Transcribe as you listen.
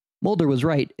Mulder Was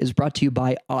Right is brought to you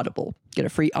by Audible. Get a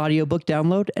free audiobook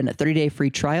download and a 30-day free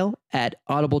trial at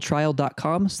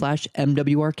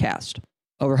audibletrial.com/MWRcast.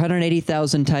 Over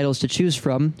 180,000 titles to choose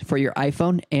from for your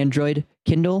iPhone, Android,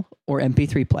 Kindle, or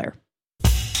MP3 player.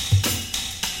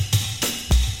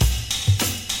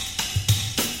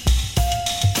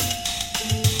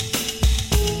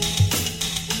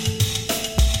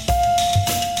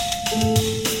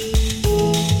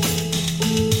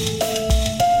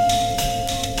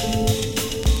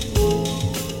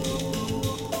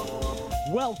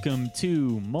 Welcome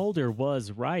to Mulder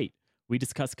Was Right. We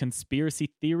discuss conspiracy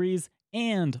theories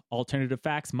and alternative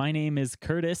facts. My name is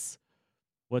Curtis.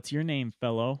 What's your name,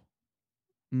 fellow?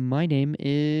 My name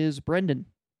is Brendan.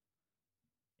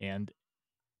 And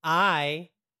I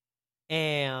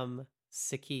am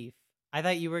Sakif. I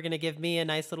thought you were going to give me a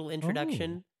nice little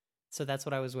introduction, so that's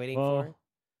what I was waiting for.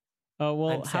 Oh,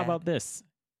 well, I'm how about sad. this?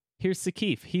 Here's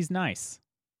Sakif. He's nice.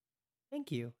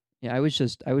 Thank you. Yeah, I was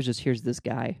just here's this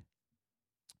guy.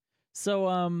 So,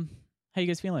 how you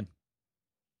guys feeling?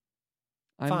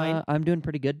 Fine. I'm doing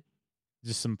pretty good.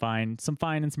 Just some fine, and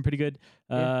some pretty good.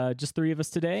 Yeah. Just three of us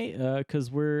today, because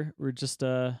we're just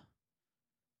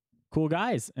cool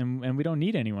guys, and we don't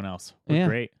need anyone else. We're Yeah.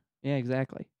 great. Yeah,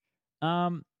 exactly.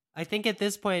 I think at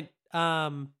this point,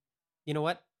 you know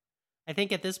what? I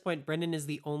think at this point, Brendan is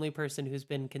the only person who's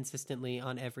been consistently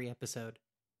on every episode.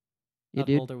 Yeah, of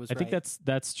dude. Mulder Was I think Right.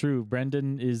 that's true.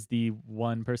 Brendan is the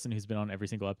one person who's been on every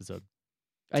single episode.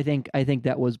 I think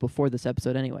that was before this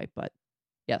episode anyway, but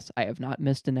yes, I have not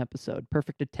missed an episode.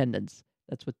 Perfect attendance.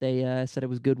 That's what they said I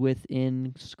was good with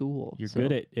in school. You're So,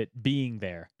 good at being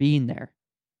there. being there.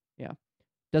 Yeah.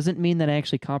 Doesn't mean that I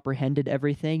actually comprehended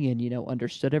everything and,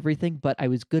 understood everything, but I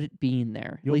was good at being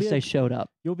there. You'll At be least a- I showed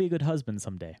up. You'll be a good husband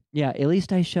someday. Yeah, at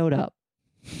least I showed up.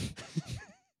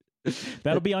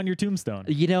 That'll be on your tombstone.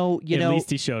 You know, At least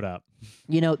he showed up.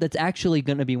 that's actually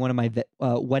going to be one of my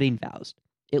wedding vows.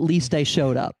 At least I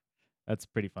showed up. That's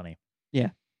pretty funny. Yeah.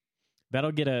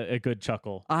 That'll get a good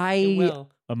chuckle It I will.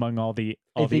 among all the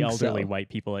think elderly so. white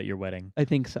people at your wedding.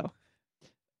 think so.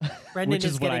 Brendan Which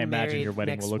is what I getting imagine married your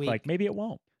wedding next will look week. like. Maybe it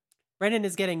won't. Brendan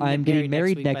is getting I'm getting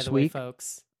married by next the way, week.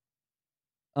 folks.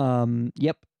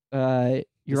 Yep. You're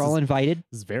This all is- invited.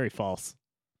 This is very false.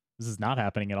 This is not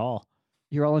happening at all.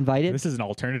 You're all invited. This is an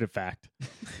alternative fact.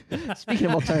 Speaking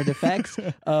of alternative facts,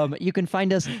 you can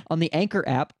find us on the Anchor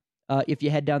app. If you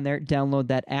head down there, download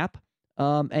that app,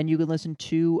 and you can listen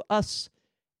to us,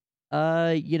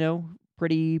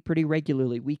 pretty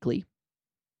regularly, weekly.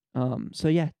 So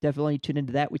yeah, definitely tune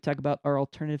into that. We talk about our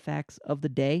alternative facts of the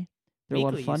day. They're a lot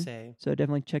of Weekly, fun. you say. So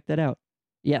definitely check that out.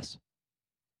 Yes.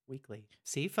 Weekly.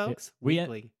 See, folks? we-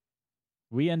 Weekly.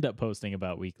 We end up posting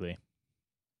about weekly.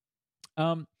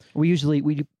 We usually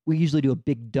do a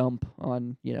big dump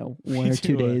on, 1 or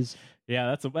 2 do a- days.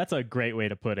 Yeah, that's a great way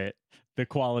to put it. The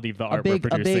quality of the A art we're big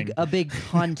producing. a big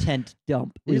content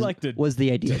dump We like to was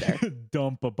the idea there.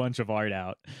 dump a bunch of art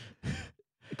out.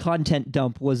 Content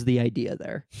dump was the idea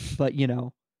there. But,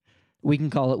 we can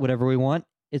call it whatever we want.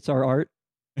 It's our art.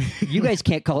 You guys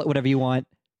can't call it whatever you want,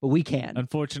 but we can.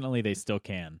 Unfortunately, they still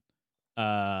can.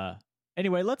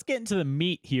 Anyway, let's get into the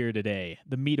meat here today.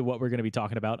 The meat of what we're going to be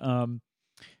talking about.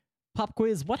 Pop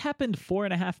quiz. What happened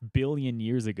 4.5 billion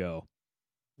years ago?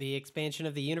 The expansion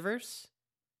of the universe?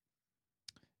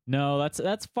 No,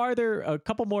 that's farther. A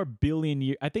couple more billion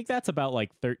years. I think that's about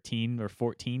like 13 or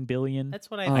 14 billion. That's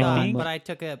what I I thought, think-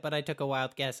 but I took a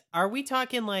wild guess. Are we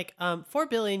talking like 4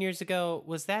 billion years ago?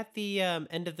 Was that the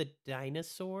end of the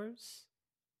dinosaurs?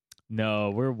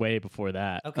 No, we're way before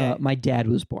that. Okay. My dad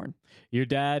was born. Your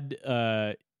dad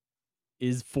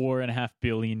is 4.5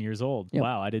 billion years old. Yep.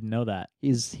 Wow, I didn't know that.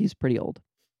 He's pretty old.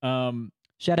 Um,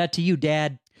 Shout out to you,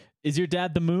 Dad. is your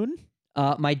dad the moon?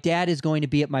 My dad is going to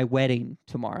be at my wedding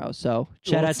tomorrow, so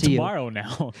shout Well, out it's to you. tomorrow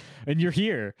now, and you're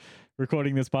here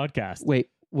recording this podcast. Wait,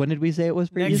 when did we say it was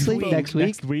Next previously? week. Next week?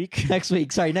 Next week. Next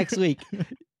week. Sorry, next week.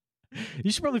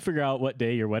 You should probably figure out what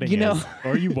day your wedding You know- is,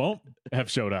 or you won't have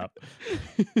showed up.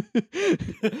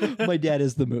 My dad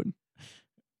is the moon.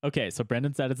 Okay, so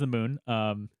Brendan's dad is the moon.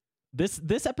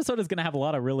 This episode is going to have a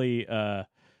lot of really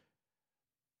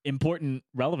important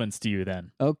relevance to you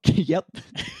then. Okay, yep.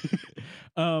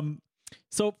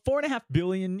 So 4.5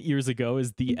 billion years ago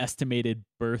is the estimated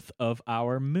birth of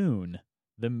our moon.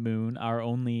 The moon, our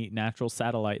only natural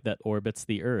satellite that orbits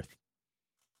the Earth.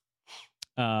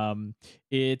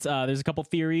 It's there's a couple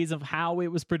theories of how it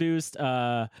was produced.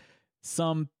 The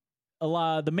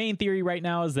main theory right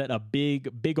now is that a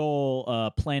big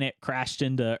ol' planet crashed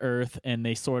into Earth, and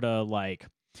they sort of like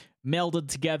melded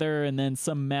together, and then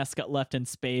some mess got left in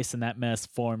space, and that mess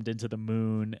formed into the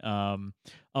moon.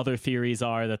 Other theories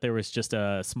are that there was just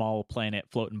a small planet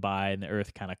floating by, and the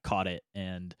Earth kind of caught it,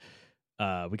 and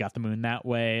we got the moon that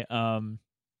way.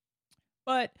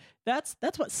 But that's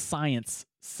what science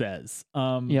says.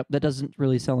 Yep, that doesn't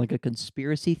really sound like a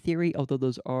conspiracy theory, although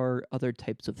those are other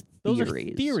types of Those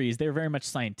theories. are theories. They're very much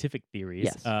scientific theories.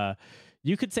 Yes.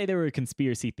 You could say they were a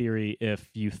conspiracy theory if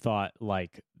you thought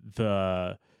like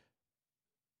the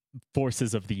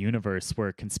forces of the universe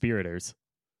were conspirators.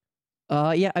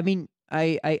 Yeah, I mean,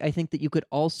 I think that you could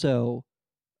also,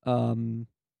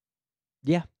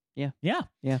 yeah.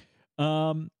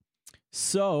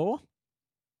 So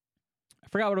I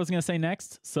forgot what I was going to say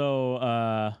next. So,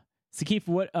 Sakif,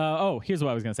 here's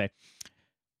what I was going to say.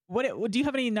 What do you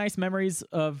have any nice memories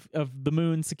of the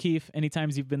moon, Sakif? Any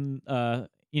times you've been,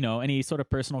 any sort of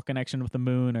personal connection with the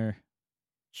moon or?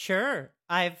 Sure.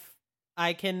 I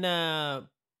can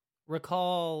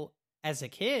recall as a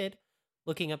kid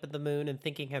looking up at the moon and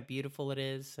thinking how beautiful it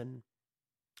is. And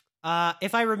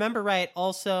if I remember right,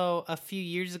 also a few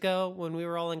years ago when we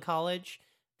were all in college,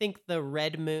 I think the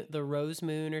red moon, the rose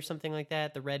moon or something like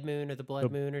that, the red moon or the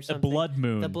blood moon or something. The blood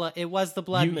moon. It was the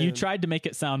blood moon. You tried to make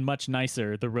it sound much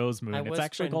nicer, the rose moon. It's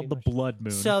actually called the blood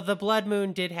moon. So the blood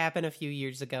moon did happen a few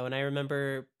years ago, and I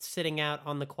remember sitting out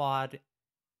on the quad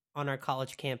on our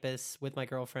college campus with my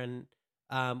girlfriend,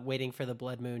 waiting for the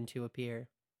blood moon to appear.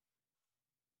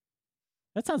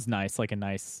 That sounds nice, like a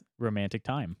nice romantic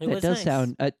time. It does nice.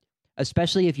 sound,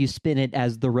 especially if you spin it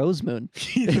as the rose moon.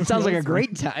 It sounds like a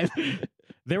great time.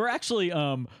 There were actually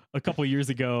a couple years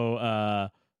ago,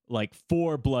 like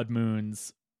 4 blood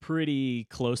moons pretty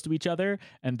close to each other,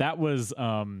 and that was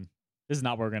this is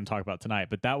not what we're going to talk about tonight,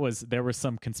 but there were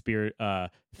some conspiracy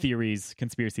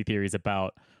theories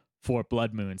about 4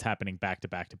 blood moons happening back to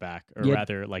back to back, or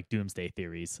rather like doomsday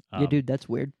theories. Yeah, dude, that's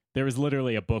weird. There was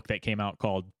literally a book that came out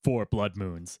called 4 Blood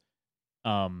Moons.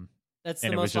 That's and the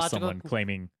it most was just logical. someone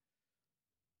claiming.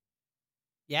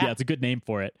 Yeah, it's a good name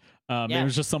for it. It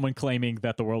was just someone claiming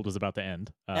that the world was about to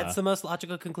end. That's the most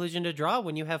logical conclusion to draw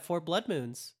when you have 4 blood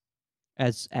moons.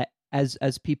 As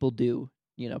people do,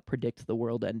 predict the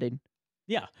world ending.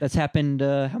 Yeah, that's happened.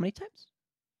 How many times?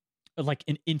 Like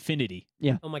in infinity.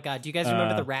 Yeah. Oh my god, do you guys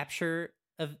remember the rapture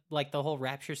of like the whole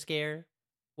rapture scare?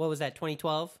 What was that?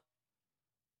 2012.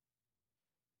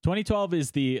 2012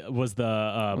 was the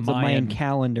Mayan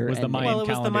calendar. Was the Mayan well, it was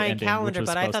calendar the Mayan ending, calendar,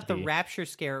 but I thought the be. rapture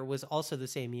scare was also the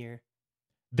same year.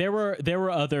 There were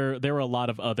a lot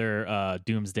of other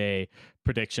doomsday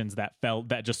predictions that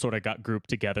just sort of got grouped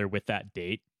together with that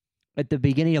date. At the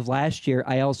beginning of last year,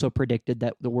 I also predicted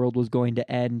that the world was going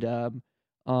to end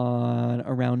on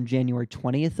around January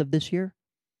 20th of this year.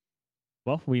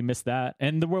 Well, we missed that,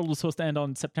 and the world was supposed to end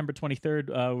on September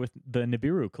 23rd with the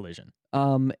Nibiru collision.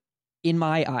 In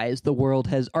my eyes, the world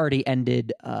has already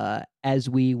ended as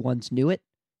we once knew it,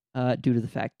 due to the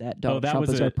fact that Donald Trump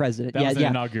is our president. That was an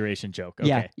inauguration joke.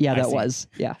 Okay. Yeah, that was.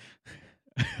 Yeah.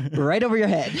 Right over your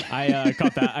head. I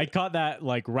caught that. I caught that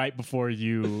like right before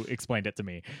you explained it to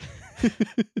me.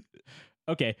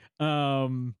 Okay.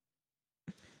 So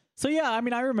yeah, I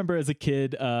mean, I remember as a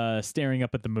kid staring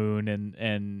up at the moon and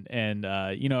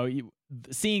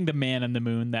seeing the man on the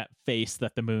moon, that face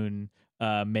that the moon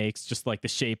makes, just like the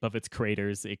shape of its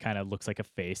craters, it kind of looks like a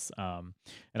face. And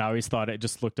I always thought it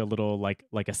just looked a little like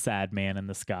a sad man in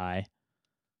the sky.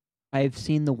 I've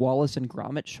seen the Wallace and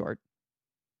Gromit short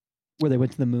where they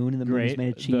went to the moon and the moon was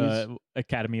made of cheese. The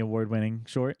Academy Award-winning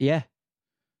short. Yeah.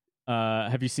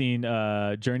 Have you seen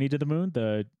Journey to the Moon,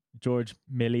 the George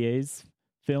Méliès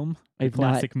film? I've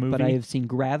classic movie. But I have seen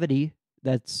Gravity.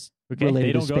 That's okay. Related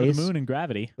They don't to go space, to the moon in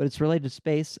Gravity, but it's related to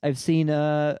space. I've seen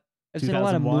a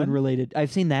lot of moon related.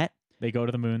 I've seen that. They go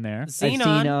to the moon there.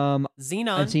 Xenon.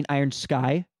 I've seen Iron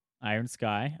Sky. Iron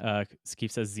Sky.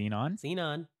 Keith says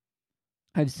Xenon.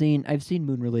 I've seen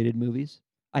moon related movies.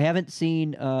 I haven't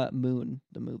seen Moon,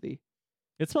 the movie.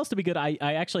 It's supposed to be good. I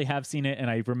actually have seen it, and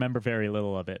I remember very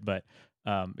little of it, but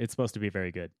it's supposed to be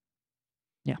very good.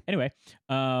 Yeah. Anyway,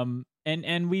 and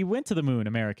we went to the moon.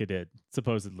 America did,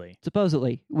 supposedly.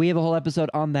 Supposedly, we have a whole episode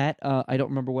on that. I don't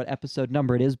remember what episode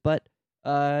number it is, but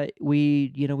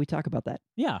we talk about that.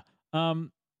 Yeah.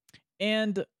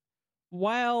 And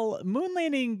while moon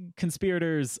landing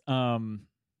conspirators,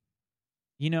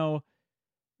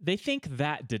 they think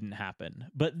that didn't happen,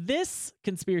 but this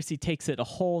conspiracy takes it a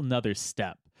whole nother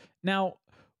step. Now,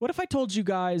 what if I told you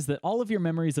guys that all of your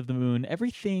memories of the moon,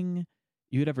 everything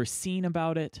you had ever seen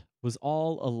about it, was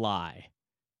all a lie,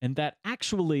 and that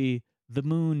actually the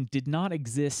moon did not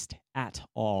exist at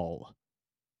all?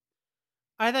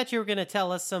 I thought you were gonna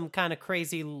tell us some kind of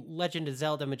crazy Legend of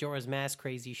Zelda Majora's Mask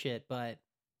crazy shit, but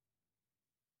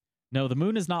No, the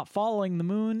moon is not falling. The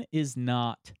moon is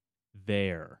not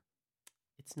there.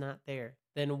 it's not there.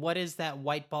 Then what is that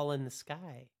white ball in the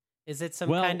sky? Is it some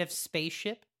Well- kind of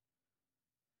spaceship?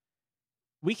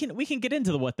 We can get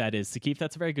into what that is, Sakif.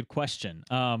 That's a very good question.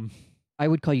 I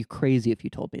would call you crazy if you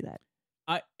told me that.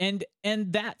 And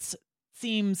that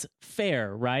seems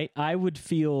fair, right? I would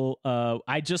feel.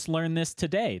 I just learned this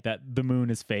today that the moon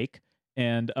is fake,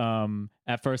 and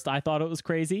at first I thought it was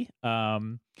crazy.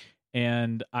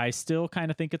 And I still kind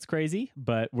of think it's crazy,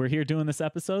 but we're here doing this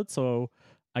episode, so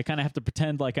I kind of have to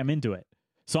pretend like I'm into it.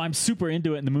 So I'm super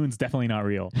into it, and the moon's definitely not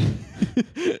real.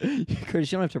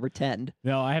 Curtis, you don't have to pretend.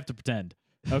 No, I have to pretend.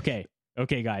 Okay,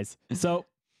 guys. So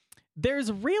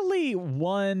there's really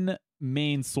one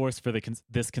main source for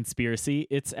this conspiracy.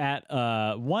 It's at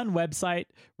one website,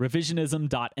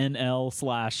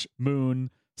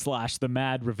 revisionism.nl/moon/the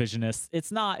mad revisionists. It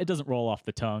doesn't roll off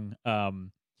the tongue.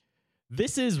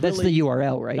 That's the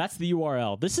URL, right? That's the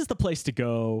URL. This is the place to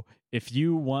go if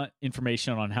you want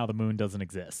information on how the moon doesn't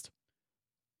exist.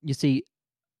 You see,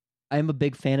 I'm a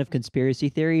big fan of conspiracy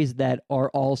theories that are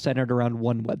all centered around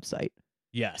one website.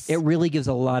 Yes. It really gives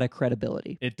a lot of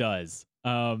credibility. It does.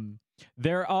 There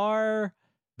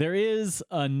is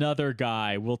another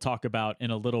guy we'll talk about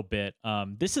in a little bit.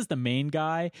 This is the main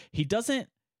guy. He doesn't,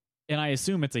 and I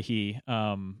assume it's a he.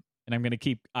 And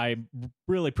I'm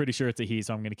really pretty sure it's a he,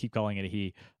 so I'm going to keep calling it a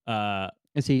he.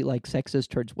 Is he like sexist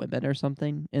towards women or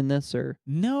something in this, or?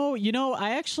 No,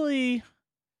 I actually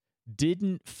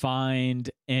didn't find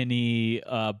any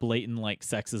blatant like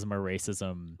sexism or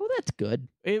racism. Well, that's good.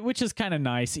 Which is kind of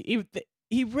nice. He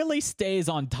really stays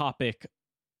on topic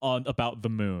about the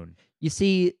moon. You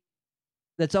see,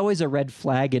 that's always a red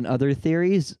flag in other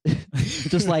theories.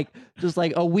 just like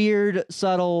a weird,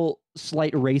 subtle,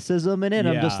 slight racism in it.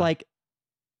 Yeah. I'm just like,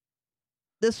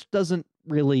 this doesn't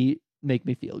really make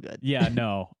me feel good. Yeah,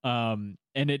 no. And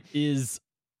it is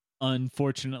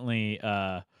unfortunately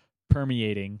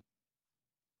permeating.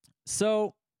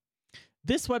 So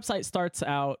this website starts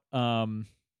out and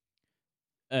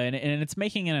it's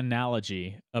making an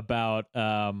analogy about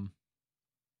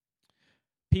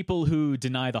people who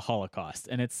deny the Holocaust.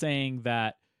 And it's saying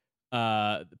that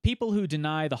people who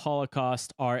deny the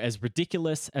Holocaust are as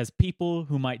ridiculous as people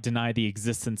who might deny the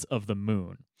existence of the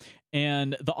moon.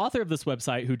 And the author of this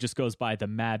website, who just goes by the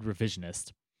Mad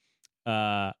Revisionist,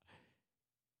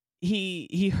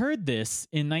 he heard this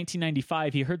in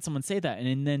 1995. He heard someone say that,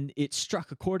 and then it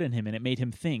struck a chord in him, and it made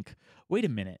him think, wait a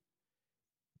minute,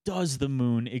 does the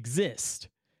moon exist?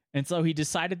 And so he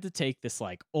decided to take this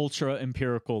like ultra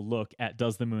empirical look at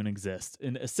does the moon exist,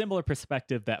 in a similar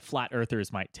perspective that flat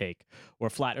earthers might take, where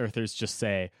flat earthers just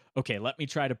say, okay, let me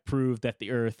try to prove that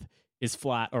the earth is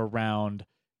flat or round,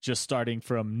 just starting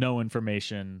from no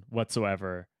information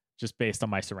whatsoever, just based on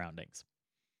my surroundings.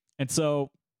 And so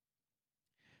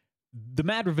the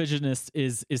Mad Revisionist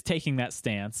is taking that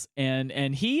stance,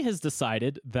 and he has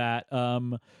decided that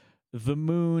the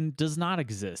moon does not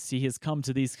exist. He has come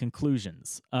to these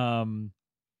conclusions. And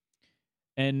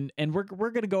we're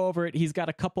going to go over it. He's got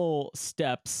a couple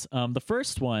steps. The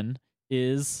first one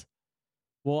is,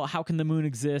 well, how can the moon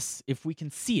exist if we can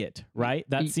see it, right?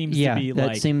 That seems to be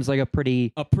that seems like a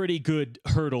pretty good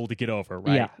hurdle to get over,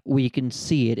 right? Yeah, we can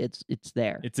see it. It's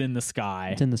there. It's in the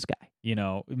sky. It's in the sky.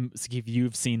 If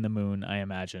you've seen the moon, I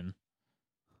imagine.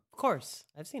 Of course,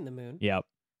 I've seen the moon. Yep.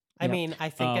 I Yep. mean, I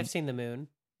think I've seen the moon,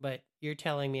 but you're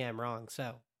telling me I'm wrong,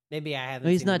 so maybe I haven't.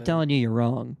 No, he's seen the not moon. telling you you're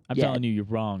wrong. I'm yet. telling you, you're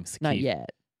wrong, Sakif. Not yet.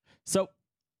 So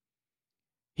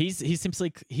he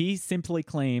simply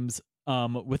claims,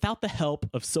 without the help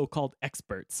of so-called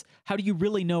experts, how do you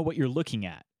really know what you're looking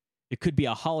at? It could be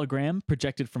a hologram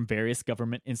projected from various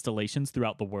government installations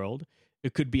throughout the world.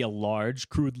 It could be a large,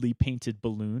 crudely painted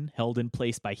balloon held in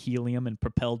place by helium and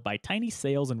propelled by tiny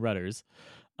sails and rudders,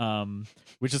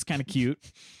 which is kind of cute.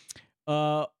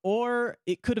 Or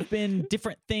it could have been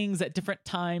different things at different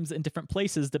times and different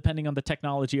places, depending on the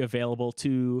technology available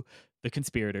to the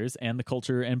conspirators and the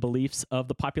culture and beliefs of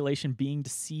the population being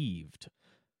deceived.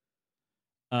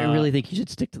 I really think you should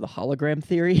stick to the hologram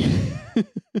theory.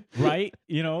 Right?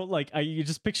 You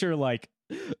just picture like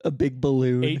a big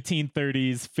balloon.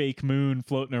 1830s fake moon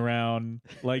floating around,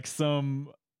 like some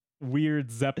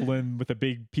weird Zeppelin with a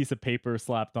big piece of paper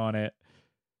slapped on it.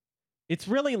 It's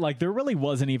really like there really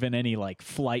wasn't even any like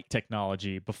flight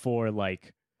technology before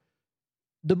like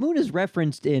the moon is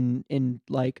referenced in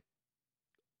like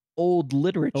old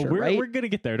literature, right? We're gonna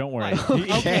get there. Don't worry.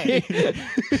 Okay.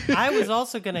 I was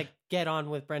also gonna get on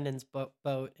with Brendan's boat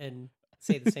and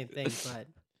say the same thing, but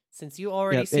since you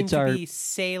already Yep, seem it's to our- be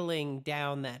sailing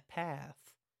down that path.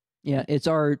 Yeah, it's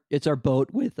our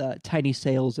boat with tiny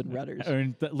sails and rudders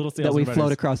Or the little sails that we and float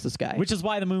rudders, across the sky. which is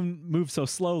why the moon moves so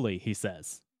slowly. He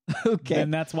says, okay,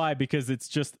 and that's why, because it's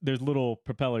just there's little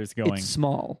propellers going. it's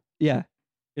small. Yeah,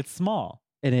 It's small.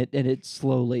 and it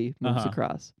slowly moves Uh-huh.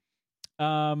 across.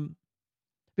 Um,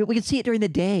 But we can see it during the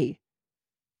day.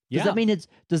 Does yeah. that mean it's?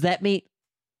 Does that mean?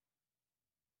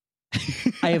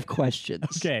 I have questions.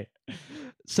 Okay.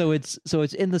 So it's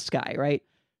in the sky, right?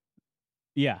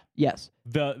 Yeah. Yes.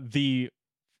 The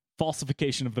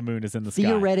falsification of the moon is in the sky.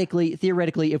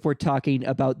 Theoretically, if we're talking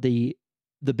about the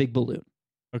big balloon,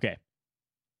 Okay.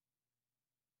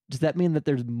 does that mean that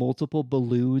there's multiple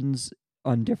balloons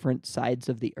on different sides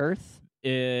of the Earth?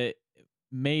 It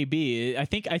may be. I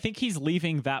think he's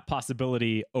leaving that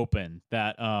possibility open.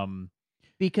 That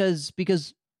Because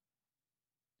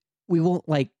we won't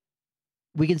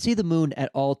we can see the moon at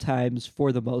all times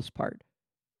for the most part,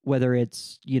 whether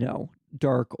it's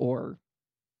dark or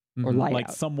light like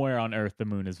out. somewhere on Earth the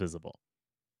moon is visible.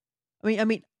 I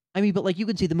mean, but you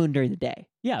can see the moon during the day.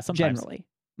 Yeah, sometimes. Generally,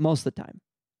 most of the time.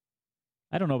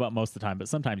 I don't know about most of the time, but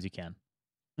sometimes you can.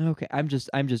 Okay, I'm just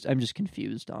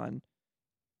confused on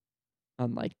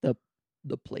like the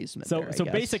placement. So there, I so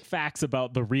guess. basic facts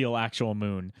about the real actual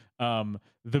moon.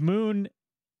 The moon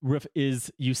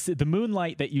is the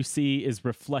moonlight that you see is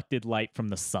reflected light from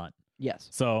the sun. Yes.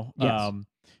 So Yes.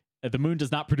 the moon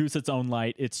does not produce its own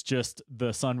light. It's just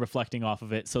the sun reflecting off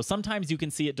of it. So sometimes you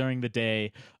can see it during the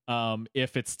day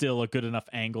if it's still a good enough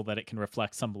angle that it can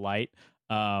reflect some light.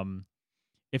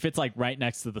 If it's like right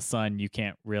next to the sun, you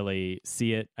can't really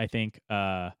see it, I think.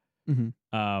 Mhm.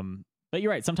 But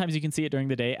you're right. Sometimes you can see it during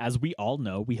the day. As we all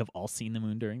know, we have all seen the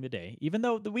moon during the day, even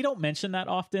though we don't mention that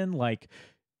often. Like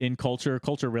in culture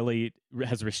really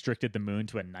has restricted the moon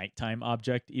to a nighttime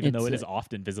object, even though it is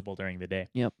often visible during the day.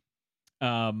 Yep.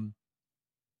 Well,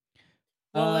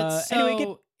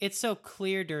 Anyway, it's so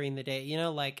clear during the day.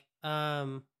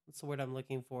 What's the word I'm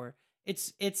looking for?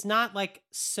 It's not like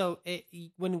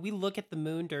when we look at the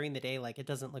moon during the day, like it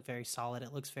doesn't look very solid.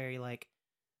 It looks very like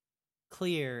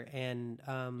clear and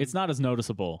it's not as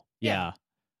noticeable. Yeah.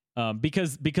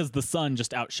 Because the sun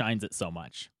just outshines it so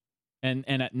much. And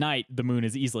at night the moon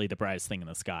is easily the brightest thing in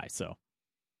the sky. So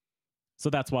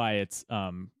that's why it's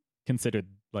considered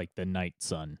like the night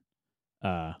sun.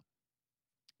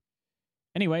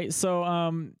 Anyway,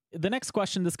 so the next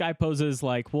question this guy poses,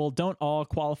 like, well, don't all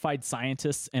qualified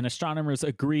scientists and astronomers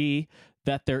agree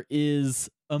that there is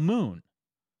a moon?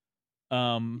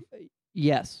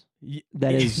 Yes.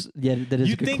 That is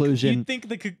a conclusion. You'd think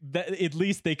that at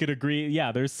least they could agree.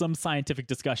 Yeah, there's some scientific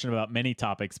discussion about many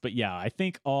topics, but yeah, I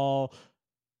think all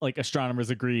like astronomers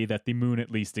agree that the moon at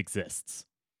least exists.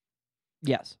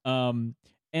 Yes. And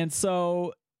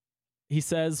so he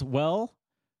says, well,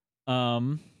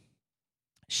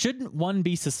 shouldn't one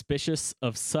be suspicious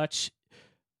of such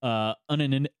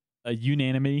unanimity?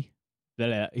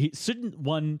 Shouldn't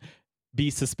one be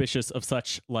suspicious of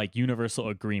such like universal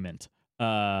agreement?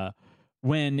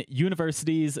 When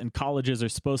universities and colleges are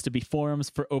supposed to be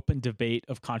forums for open debate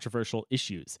of controversial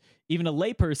issues. Even a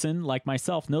layperson like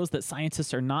myself knows that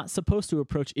scientists are not supposed to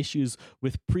approach issues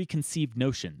with preconceived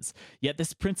notions. Yet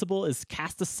this principle is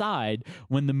cast aside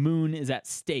when the moon is at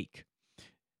stake.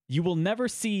 You will never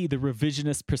see the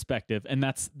revisionist perspective, and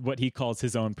that's what he calls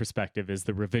his own perspective, is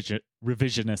the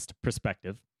revisionist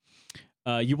perspective.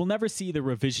 You will never see the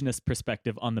revisionist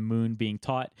perspective on the moon being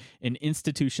taught in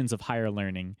institutions of higher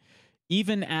learning,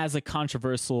 even as a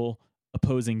controversial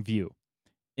opposing view.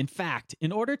 In fact,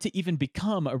 in order to even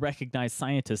become a recognized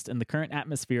scientist in the current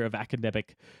atmosphere of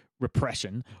academic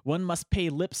repression, one must pay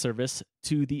lip service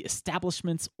to the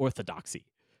establishment's orthodoxy.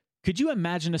 Could you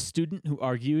imagine a student who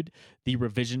argued the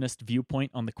revisionist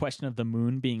viewpoint on the question of the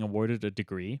moon being awarded a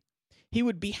degree? He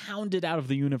would be hounded out of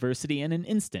the university in an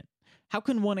instant. How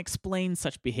can one explain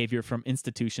such behavior from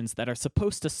institutions that are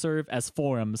supposed to serve as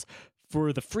forums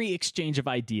for the free exchange of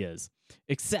ideas,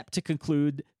 except to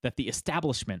conclude that the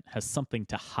establishment has something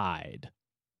to hide?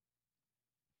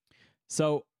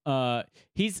 So what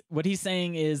he's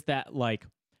saying is that, like,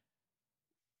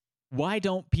 why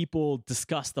don't people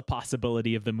discuss the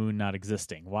possibility of the moon not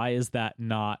existing? Why is that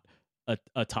not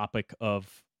a topic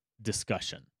of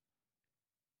discussion?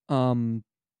 Isn't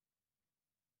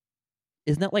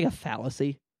that like a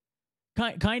fallacy?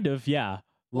 Kind of, yeah.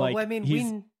 Well, Like, I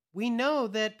mean, we know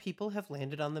that people have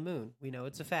landed on the moon. We know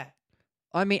it's a fact.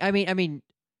 I mean,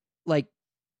 like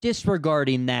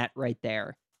disregarding that right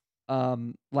there.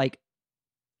 Like,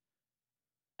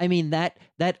 I mean that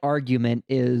argument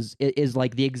is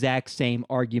like the exact same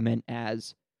argument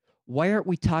as why aren't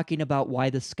we talking about why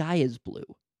the sky is blue?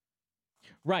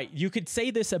 Right. You could say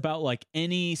this about like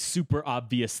any super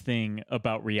obvious thing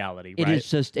about reality, It right? is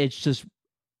just it's just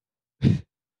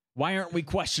Why aren't we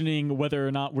questioning whether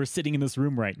or not we're sitting in this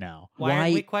room right now? Why aren't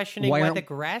Why- we questioning why why aren't- the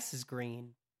grass is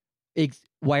green?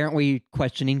 why aren't we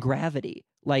questioning gravity?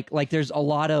 Like there's a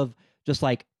lot of just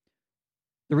like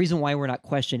the reason why we're not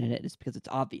questioning it is because it's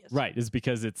obvious. Right, is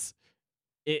because it's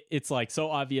like so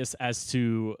obvious as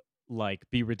to like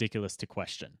be ridiculous to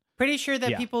question. Pretty sure that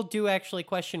Yeah. people do actually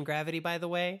question gravity, by the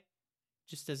way.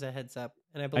 Just as a heads up.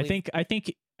 And I believe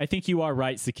I think you are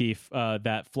right, Sakif,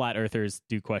 that flat earthers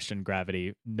do question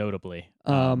gravity notably.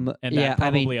 Um, and yeah, that I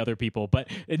probably mean- other people, but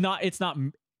it's not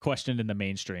questioned in the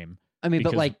mainstream. I mean,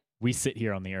 but because like we sit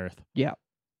here on the earth.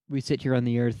 we sit here on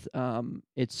the earth,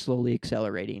 it's slowly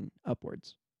accelerating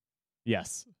upwards.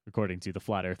 Yes, according to the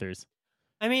flat earthers.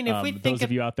 I mean, if we Those think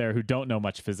of you out there who don't know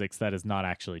much physics, that is not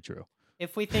actually true.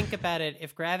 if we think about it,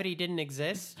 if gravity didn't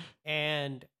exist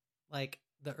and like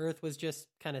the earth was just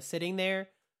kind of sitting there,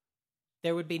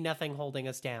 there would be nothing holding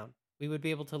us down. We would be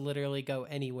able to literally go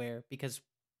anywhere because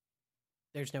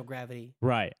there's no gravity.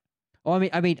 Right. Oh,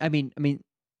 I mean,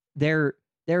 their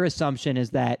assumption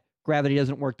is that gravity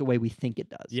doesn't work the way we think it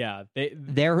does. Yeah.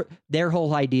 Their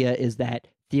whole idea is that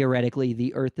theoretically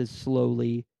the Earth is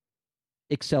slowly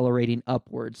accelerating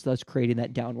upwards, thus creating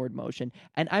that downward motion.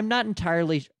 And I'm not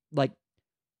entirely like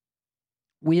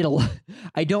we did a lot.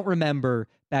 I don't remember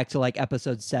back to like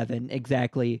episode 7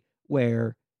 exactly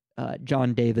where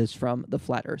John Davis from the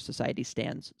Flat Earth Society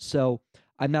stands. So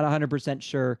I'm not 100%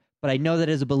 sure, but I know that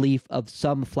is a belief of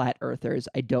some flat earthers.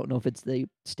 I don't know if it's the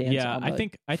stance Yeah, on I the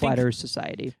think Flat Earth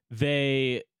Society.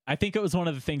 I think it was one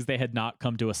of the things they had not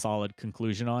come to a solid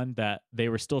conclusion on, that they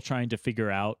were still trying to figure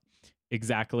out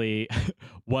exactly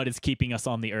what is keeping us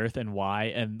on the earth and why.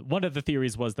 And one of the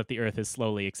theories was that the earth is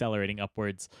slowly accelerating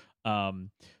upwards.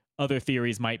 Other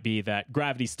theories might be that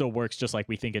gravity still works just like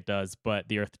we think it does, but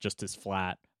the earth just is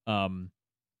flat.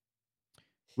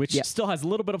 Which Yeah. still has a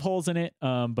little bit of holes in it,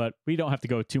 but we don't have to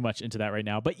go too much into that right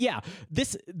now. But yeah,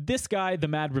 this guy, the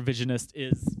mad revisionist,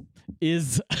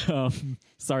 is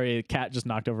sorry, a cat just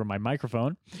knocked over my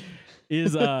microphone.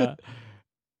 Is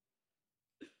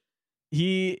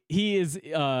he is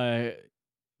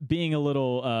being a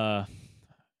little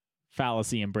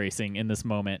fallacy embracing in this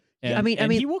moment. And, Yeah, I mean-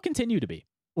 and he will continue to be.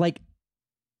 Like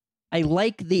I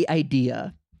like the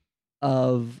idea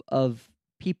of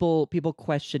people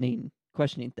questioning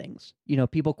things. You know,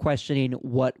 people questioning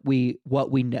what we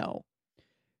know.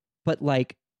 But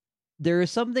like there are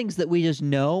some things that we just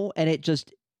know and it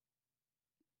just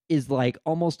is like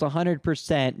almost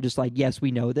 100% just like, yes,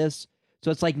 we know this. So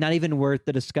it's like not even worth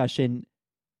the discussion.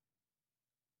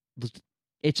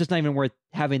 It's just not even worth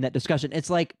having that discussion. It's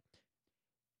like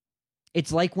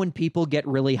when people get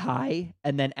really high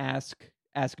and then ask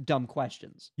dumb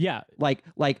questions. Yeah, Like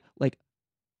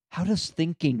how does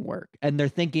thinking work? And they're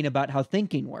thinking about how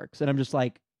thinking works. And I'm just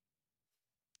like,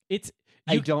 it's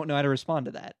I you- don't know how to respond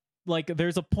to that. like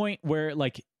there's a point where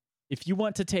like if you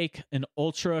want to take an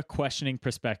ultra questioning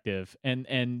perspective,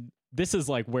 and this is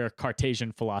like where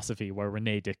Cartesian philosophy, where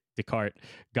Rene Descartes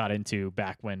got into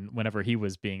back whenever he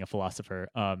was being a philosopher,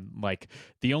 like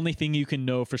the only thing you can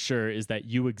know for sure is that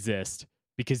you exist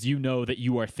because you know that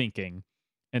you are thinking.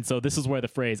 And so this is where the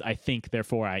phrase "I think,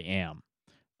 therefore I am,"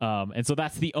 and so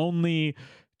that's the only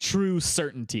true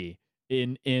certainty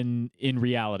in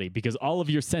reality, because all of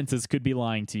your senses could be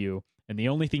lying to you, and the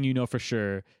only thing you know for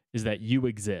sure is that you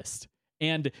exist.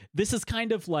 And this is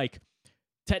kind of like,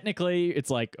 technically it's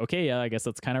like, okay, yeah, I guess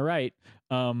that's kind of right,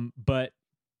 but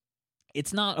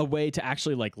it's not a way to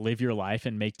actually like live your life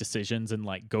and make decisions and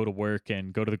like go to work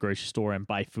and go to the grocery store and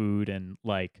buy food, and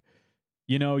like,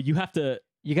 you know, you have to,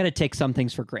 You got to take some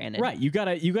things for granted. right, you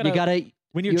gotta You got to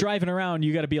when you're you- driving around,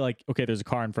 you got to be like, okay, there's a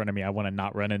car in front of me. I want to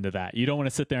not run into that. You don't want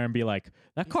to sit there and be like,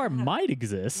 that car might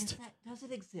exist. does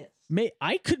it exist?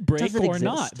 I could brake Does it or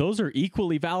not. exist? Those are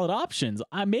equally valid options.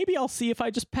 Maybe I'll see if I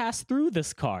just pass through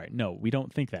this car. No, we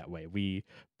don't think that way. We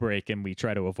brake and we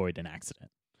try to avoid an accident.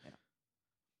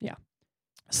 Yeah.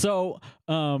 So,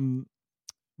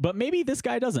 but maybe this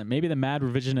guy doesn't. Maybe the mad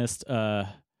revisionist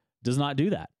does not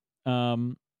do that.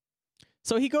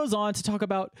 So he goes on to talk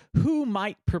about who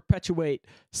might perpetuate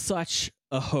such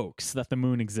a hoax that the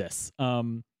moon exists.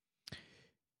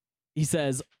 He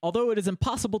says, although it is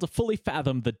impossible to fully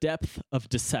fathom the depth of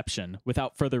deception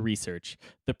without further research,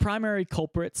 the primary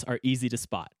culprits are easy to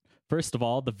spot. First of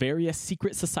all, the various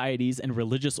secret societies and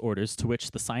religious orders to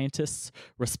which the scientists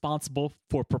responsible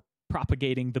for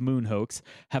propagating the moon hoax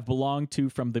have belonged to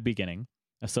from the beginning.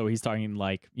 So he's talking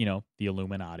like, you know, the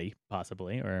Illuminati,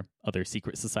 possibly, or other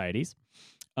secret societies.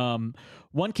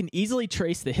 One can easily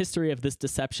trace the history of this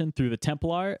deception through the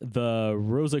Templar, the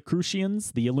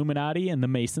Rosicrucians, the Illuminati, and the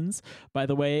Masons, by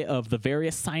the way of the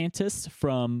various scientists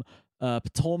from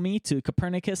Ptolemy to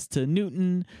Copernicus to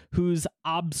Newton, whose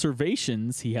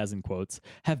observations, he has in quotes,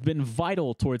 have been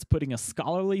vital towards putting a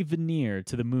scholarly veneer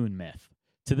to the moon myth.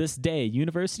 To this day,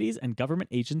 universities and government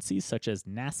agencies such as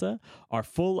NASA are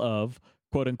full of,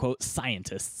 quote unquote,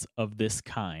 scientists of this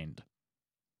kind.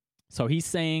 So he's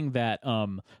saying that,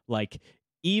 like,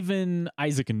 even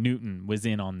Isaac Newton was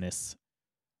in on this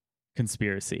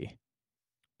conspiracy,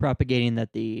 Propagating that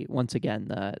once again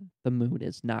the moon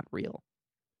is not real.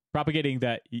 propagating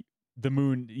that the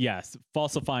moon, yes,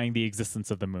 falsifying the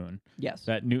existence of the moon. Yes.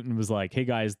 That Newton was like, "Hey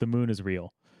guys, the moon is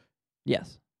real,"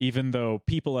 Yes. even though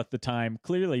people at the time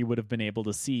clearly would have been able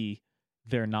to see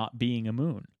there not being a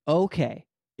moon. Okay.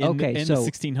 In Okay, the so-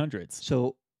 1600s.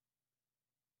 So,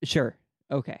 sure.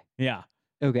 Okay. Yeah.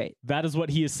 Okay. That is what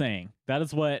he is saying. That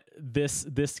is what this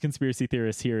conspiracy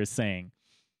theorist here is saying.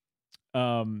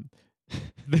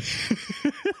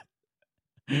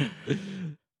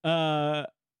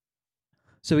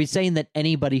 So he's saying that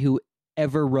anybody who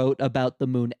ever wrote about the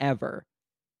moon ever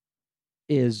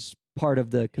is part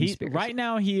of the conspiracy. Right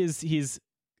now he's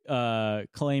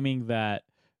claiming that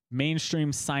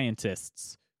mainstream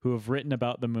scientists who have written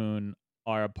about the moon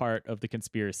are a part of the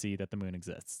conspiracy that the moon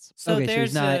exists. So Okay, so there's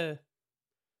he's not- a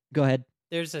Go ahead.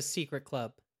 there's a secret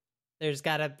club. There's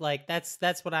gotta like that's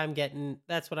what I'm getting.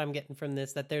 That's what I'm getting from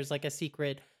this. That there's like a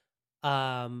secret,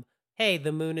 hey,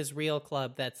 the moon is real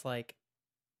club. That's like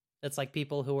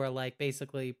people who are like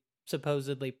basically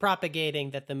supposedly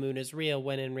propagating that the moon is real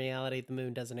when in reality the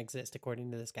moon doesn't exist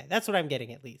according to this guy. That's what I'm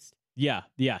getting at least. Yeah.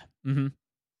 Mm-hmm.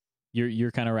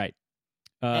 You're kind of right.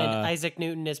 And Isaac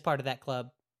Newton is part of that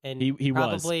club. And he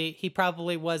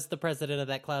probably was the president of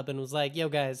that club and was like, yo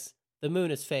guys, the moon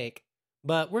is fake.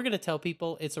 But we're going to tell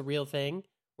people it's a real thing.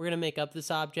 We're going to make up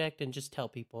this object and just tell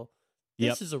people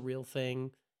this is a real thing.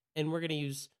 And we're going to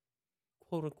use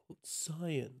quote unquote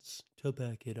science to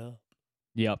back it up.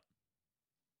 Yep.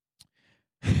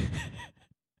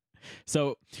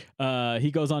 So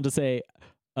he goes on to say,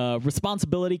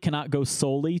 responsibility cannot go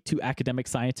solely to academic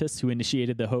scientists who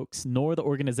initiated the hoax, nor the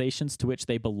organizations to which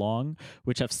they belong,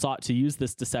 which have sought to use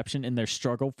this deception in their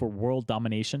struggle for world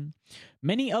domination.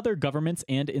 Many other governments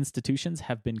and institutions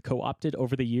have been co-opted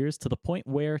over the years to the point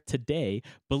where today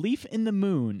belief in the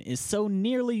moon is so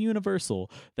nearly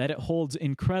universal that it holds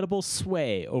incredible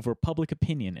sway over public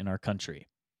opinion in our country.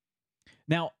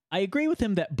 Now, I agree with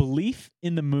him that belief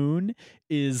in the moon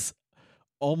is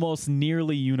almost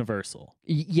nearly universal.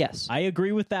 Yes. I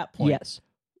agree with that point. Yes.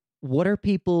 What are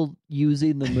people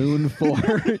using the moon for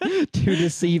to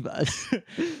deceive us?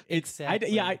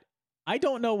 Exactly. I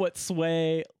don't know what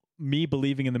sway me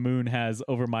believing in the moon has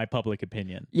over my public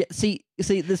opinion. Yeah. See. This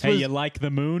Hey, was you like the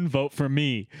moon? Vote for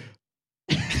me.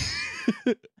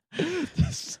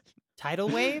 Tidal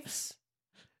waves?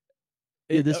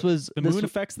 this was The this moon wa-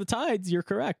 affects the tides. You're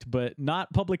correct, but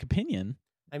not public opinion.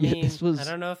 I Yeah, mean, this was- I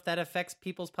don't know if that affects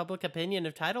people's public opinion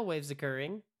of tidal waves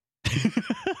occurring.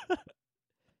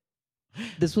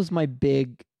 this was my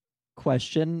big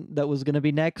question that was going to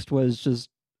be next. Was just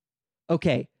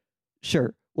okay.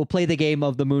 Sure, we'll play the game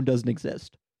of the moon doesn't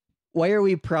exist. Why are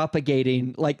we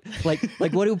propagating like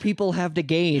what do people have to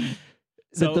gain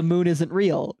that So- the moon isn't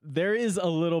real? There is a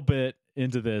little bit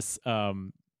into this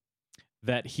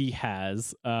that he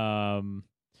has.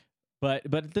 But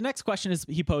the next question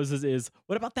he poses is,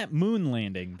 what about that moon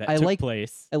landing that took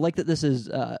place? I like that this is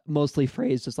mostly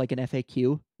phrased as like an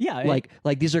FAQ. Yeah,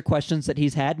 Like these are questions that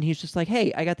he's had, and he's just like,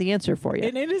 "Hey, I got the answer for you."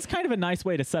 and it is kind of a nice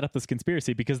way to set up this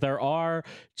conspiracy because there are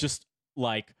just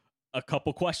like a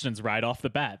couple questions right off the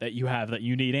bat that you have that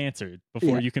you need answered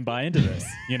before Yeah. you can buy into this.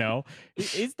 You know,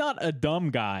 he's not a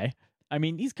dumb guy. I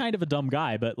mean, he's kind of a dumb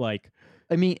guy, but like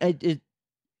I mean,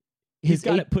 he's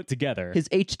got it put together. His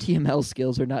HTML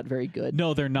skills are not very good.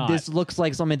 No, they're not. This looks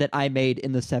like something that I made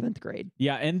in the 7th grade.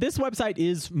 Yeah, and this website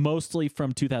is mostly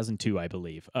from 2002, I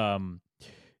believe.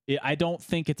 I don't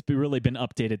think it's really been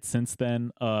updated since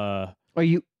then. So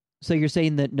you're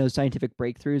saying that no scientific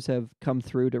breakthroughs have come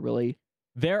through to really?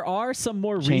 There are some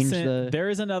more Change recent. There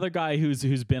is another guy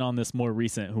who's been on this more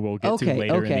recent who we'll get to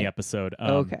later in the episode.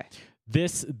 Okay.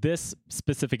 This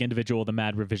specific individual, the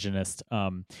Mad Revisionist,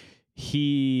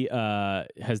 he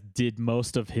did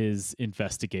most of his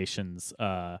investigations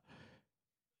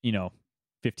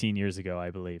 15 years ago, I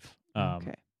believe.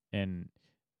 Okay. And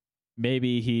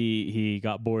maybe he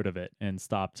got bored of it and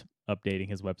stopped updating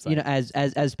his website.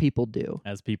 As people do.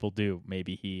 As people do.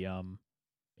 Maybe he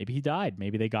Maybe he died.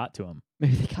 Maybe they got to him.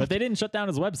 Maybe they got But they didn't shut down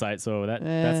his website, so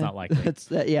that's not likely. That's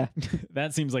that. Yeah.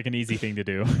 That seems like an easy thing to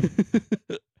do.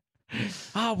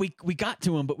 We got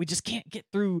to him, but we just can't get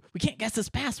through. We can't guess his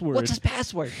password. What's his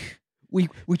password? We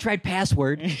tried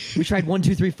password. We tried 1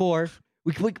 2 3 4.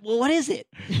 Well, what is it?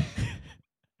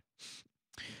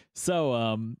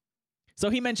 So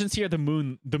he mentions here the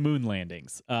moon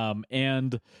landings,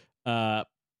 and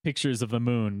pictures of the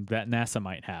moon that NASA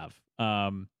might have.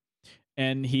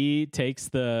 And he takes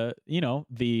the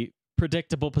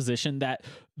predictable position that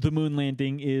the moon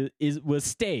landing was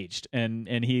staged,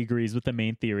 and he agrees with the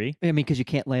main theory. I mean, because you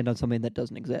can't land on something that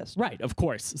doesn't exist. Right, of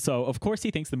course. So of course he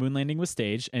thinks the moon landing was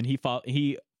staged, and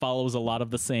he follows a lot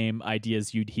of the same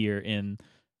ideas you'd hear in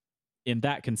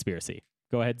that conspiracy.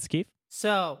 Go ahead, Skeef.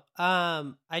 So,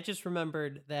 I just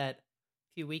remembered that a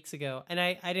few weeks ago, and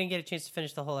I didn't get a chance to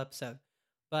finish the whole episode,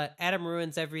 but Adam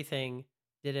Ruins Everything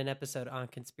did an episode on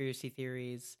conspiracy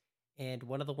theories, and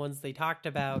one of the ones they talked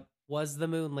about was the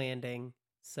moon landing.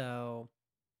 So,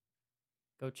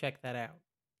 go check that out.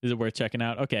 Is it worth checking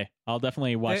out? Okay, I'll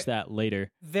definitely watch that later.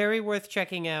 Very worth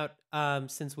checking out,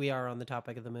 since we are on the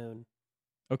topic of the moon.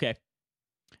 Okay.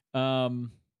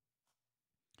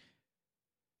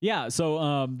 Yeah,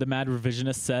 so the Mad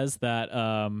Revisionist says that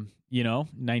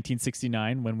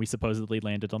 1969, when we supposedly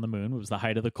landed on the moon, was the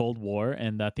height of the Cold War,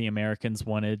 and that the Americans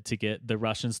wanted to get the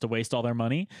Russians to waste all their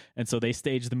money, and so they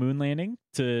staged the moon landing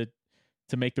to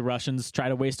make the Russians try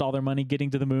to waste all their money getting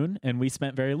to the moon, and we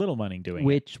spent very little money doing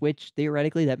it. Which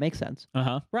theoretically that makes sense.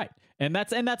 Right, and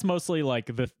that's mostly like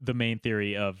the main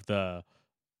theory of the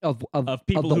of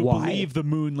people the who why. believe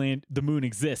the moon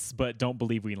exists but don't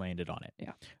believe we landed on it.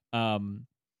 Yeah.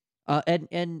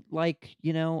 And like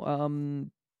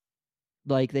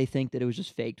like they think that it was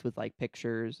just faked with like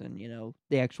pictures and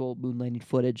the actual moon landing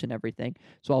footage and everything.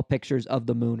 So all pictures of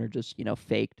the moon are just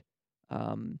faked.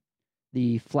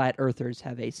 The flat earthers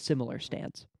have a similar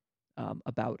stance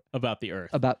about the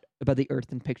Earth, about the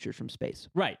Earth and pictures from space.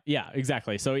 Right. Yeah.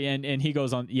 Exactly. So and he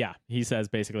goes on. Yeah. He says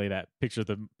basically that pictures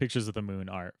of the moon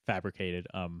are fabricated.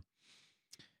 I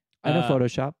know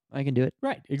Photoshop. I can do it.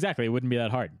 Right. Exactly. It wouldn't be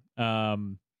that hard.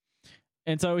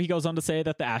 And so he goes on to say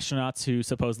that the astronauts who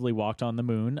supposedly walked on the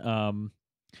moon,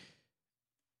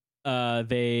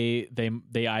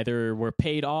 they either were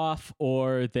paid off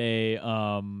or they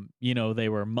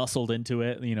were muscled into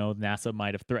it. NASA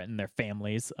might have threatened their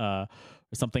families, or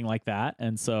something like that.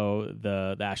 And so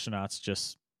the astronauts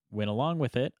just went along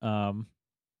with it. And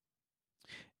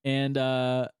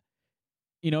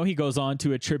he goes on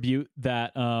to attribute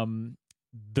that,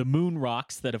 the moon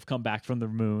rocks that have come back from the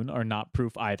moon are not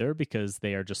proof either, because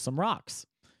they are just some rocks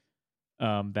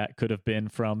that could have been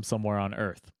from somewhere on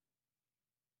Earth.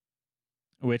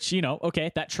 Which,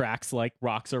 okay, that tracks. Like,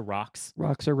 rocks are rocks.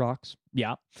 Rocks are rocks.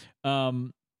 Yeah.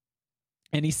 And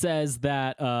he says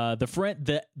that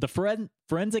the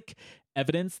forensic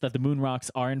evidence that the moon rocks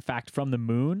are in fact from the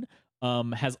moon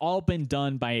has all been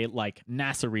done by like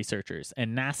NASA researchers,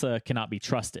 and NASA cannot be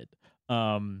trusted.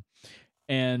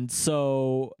 And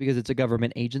so, because it's a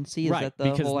government agency, is that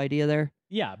the whole idea there?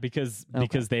 Yeah, because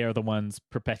they are the ones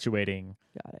perpetuating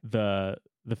the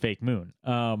fake moon.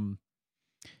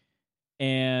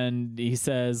 And he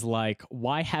says, like,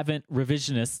 why haven't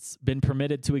revisionists been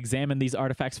permitted to examine these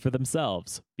artifacts for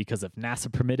themselves? Because if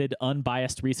NASA permitted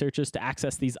unbiased researchers to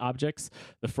access these objects,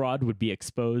 the fraud would be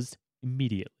exposed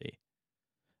immediately.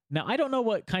 Now, I don't know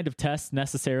what kind of test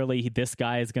necessarily this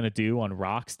guy is going to do on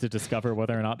rocks to discover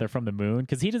whether or not they're from the moon,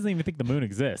 because he doesn't even think the moon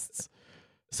exists.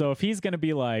 So if he's going to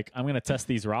be like, I'm going to test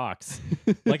these rocks,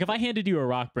 like if I handed you a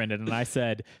rock, Brendan, and I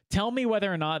said, tell me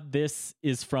whether or not this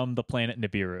is from the planet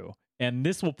Nibiru, and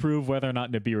this will prove whether or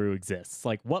not Nibiru exists,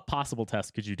 like what possible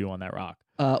test could you do on that rock?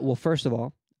 Well, first of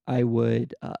all, I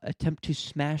would attempt to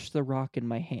smash the rock in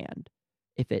my hand.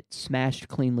 If it smashed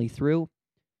cleanly through,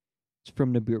 it's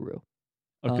from Nibiru.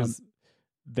 Because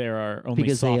there are only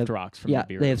soft rocks from Nibiru.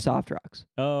 Yeah, they have soft rocks.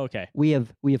 Oh, okay. We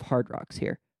have hard rocks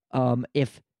here.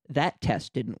 If that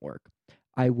test didn't work,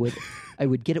 I would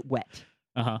get it wet.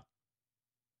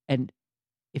 And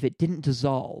if it didn't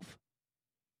dissolve,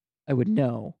 I would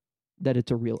know that it's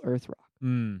a real Earth rock.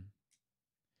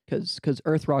 Because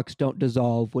Earth rocks don't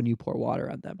dissolve when you pour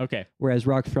water on them. Okay. Whereas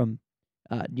rocks from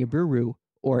Nibiru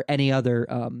or any other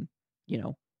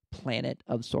planet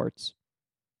of sorts,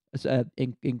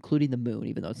 including the moon,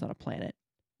 even though it's not a planet,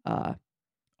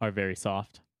 are very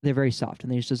soft. They're very soft,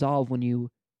 and they just dissolve when you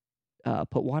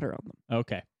put water on them.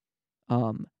 Okay.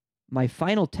 My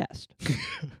final test.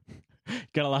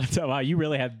 Got a lot of time. Wow, you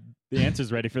really had the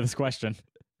answers ready for this question.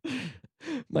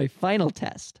 My final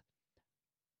test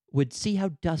would see how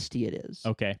dusty it is.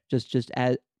 Okay. Just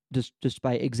as just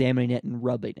by examining it and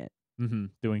rubbing it.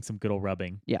 Doing some good old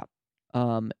rubbing.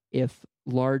 If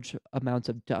large amounts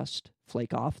of dust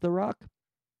flake off the rock,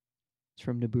 it's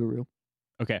from Nibiru.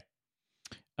 Okay.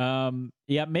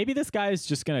 Yeah, maybe this guy is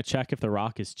just gonna check if the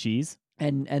rock is cheese.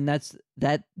 And that's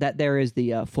that there is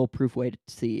the foolproof way to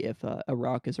see if a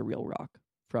rock is a real rock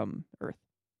from Earth.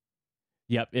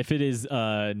 Yep, if it is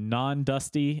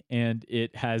non-dusty and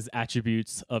it has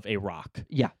attributes of a rock.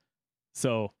 Yeah.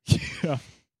 So, those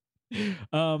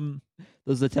are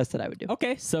the tests that I would do.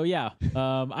 Okay, so yeah,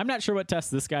 I'm not sure what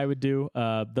tests this guy would do.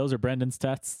 Those are Brendan's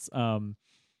tests.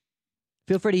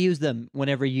 Feel free to use them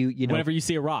whenever you know whenever you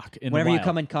see a rock in whenever the you wild.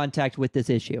 come in contact with this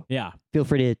issue. Yeah. Feel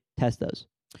free to test those.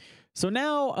 So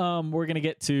now we're going to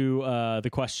get to the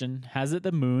question, has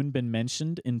the moon been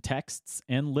mentioned in texts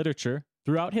and literature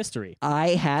throughout history? I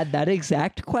had that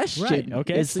exact question. Right,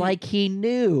 okay, It's so like he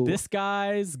knew. This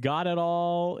guy's got it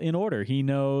all in order. He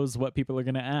knows what people are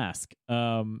going to ask.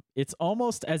 It's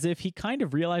almost as if he kind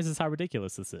of realizes how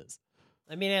ridiculous this is.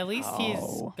 I mean, at least he's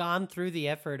Oh. gone through the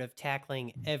effort of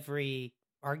tackling every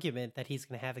argument that he's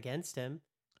going to have against him.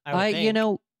 I would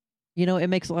think. it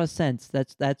makes a lot of sense.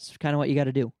 That's kind of what you got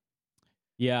to do.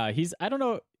 Yeah, I don't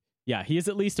know. Yeah, he has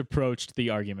at least approached the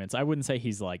arguments. I wouldn't say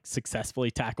he's like successfully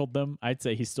tackled them. I'd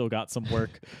say he's still got some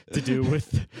work to do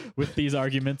with these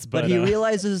arguments. But he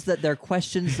realizes that they're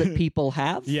questions that people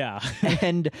have. Yeah.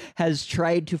 And has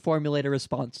tried to formulate a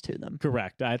response to them.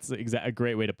 Correct. That's a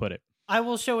great way to put it. I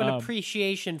will show an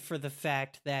appreciation for the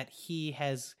fact that he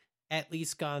has at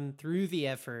least gone through the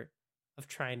effort of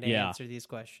trying to answer these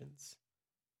questions.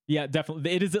 Yeah,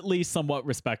 definitely. It is at least somewhat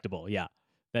respectable. Yeah,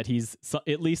 that he's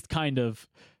at least kind of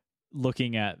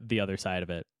looking at the other side of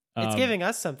it. It's giving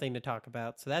us something to talk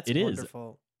about, so that's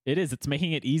wonderful. It is. It's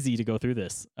making it easy to go through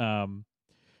this.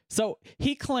 So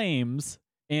he claims,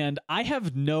 and I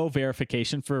have no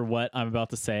verification for what I'm about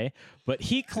to say, but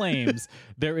he claims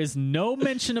there is no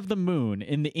mention of the moon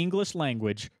in the English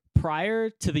language prior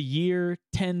to the year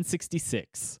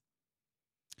 1066.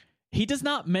 He does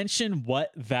not mention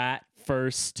what that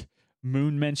first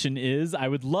moon mention is. I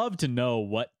would love to know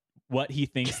what he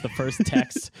thinks the first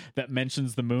text that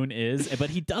mentions the moon is,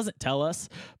 but he doesn't tell us.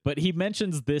 But he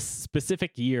mentions this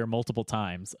specific year multiple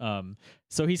times.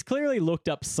 So he's clearly looked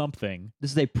up something.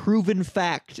 This is a proven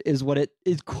fact, is what it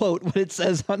is. Quote what it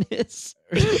says on his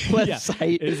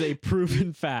website. It is a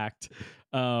proven fact.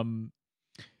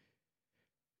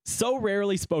 So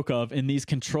rarely spoke of in these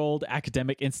controlled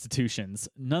academic institutions.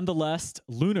 Nonetheless,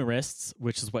 lunarists,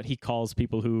 which is what he calls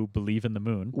people who believe in the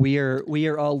moon. We are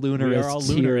all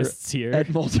lunarists, here.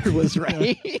 Ed Moulder was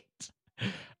right.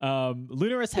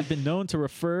 Lunarists have been known to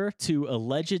refer to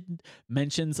alleged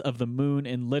mentions of the moon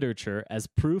in literature as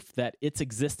proof that its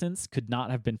existence could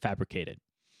not have been fabricated.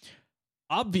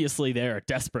 Obviously, they are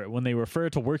desperate when they refer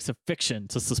to works of fiction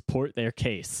to support their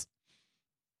case.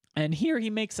 And here he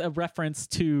makes a reference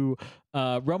to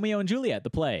Romeo and Juliet, the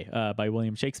play by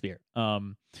William Shakespeare.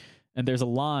 And there's a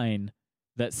line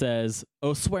that says,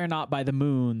 "Oh, swear not by the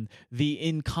moon, the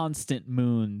inconstant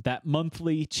moon, that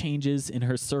monthly changes in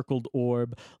her circled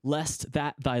orb, lest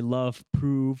that thy love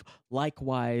prove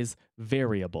likewise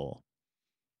variable."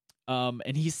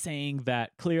 And he's saying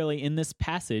that clearly in this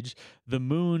passage, the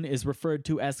moon is referred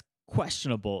to as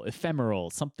questionable, ephemeral,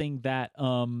 something that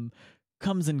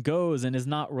comes and goes and is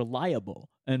not reliable.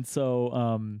 And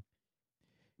so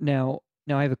now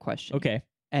I have a question. Okay.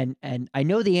 And I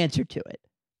know the answer to it,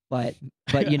 but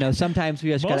sometimes we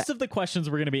just most of the questions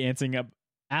we're going to be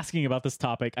asking about this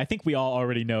topic, I think we all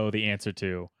already know the answer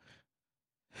to.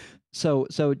 So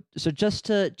just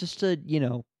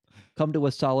to come to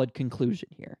a solid conclusion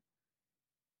here.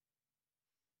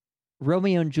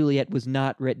 Romeo and Juliet was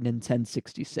not written in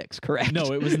 1066, correct?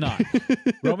 No, it was not.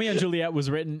 Romeo and Juliet was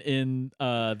written in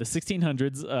the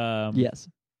 1600s. Yes.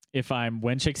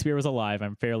 When Shakespeare was alive,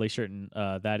 I'm fairly certain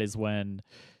that is when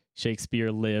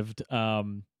Shakespeare lived.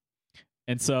 And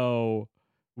so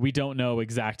we don't know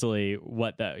exactly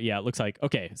what that. Yeah, it looks like.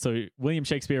 Okay, so William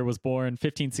Shakespeare was born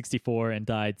 1564 and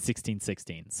died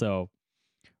 1616. So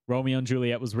Romeo and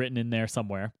Juliet was written in there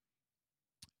somewhere.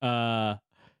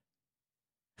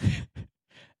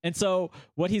 And so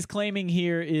what he's claiming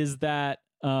here is that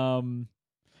that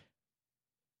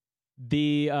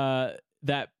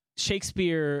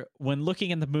Shakespeare, when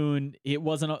looking at the moon, it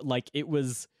wasn't it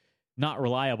was not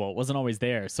reliable. It wasn't always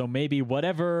there. So maybe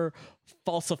whatever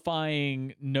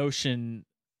falsifying notion,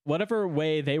 whatever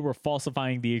way they were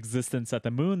falsifying the existence of the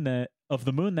moon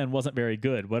then wasn't very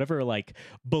good. Whatever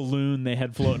balloon they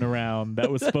had floating around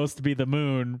that was supposed to be the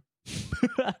moon.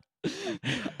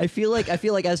 I feel like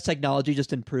as technology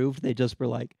just improved, they just were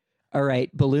like, "All right,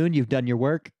 balloon, you've done your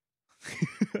work.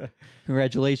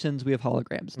 Congratulations, we have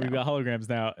holograms now. We've got holograms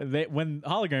now. When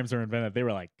holograms were invented, they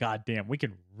were like, God damn, we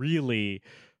can really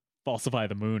falsify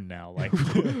the moon now. Like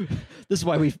This is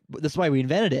why we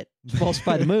invented it.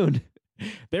 Falsify the moon.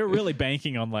 they were really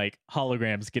banking on like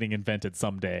holograms getting invented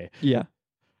someday. Yeah.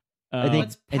 I think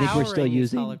What's we're still powering these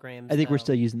using holograms, I think we're though?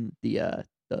 still using the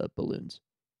balloons.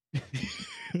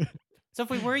 So if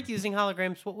we were using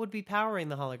holograms, what would be powering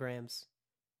the holograms?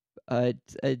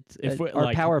 If we- our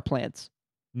like- power plants.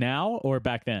 Now or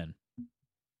back then?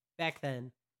 Back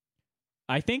then.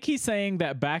 I think he's saying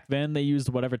that back then they used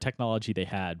whatever technology they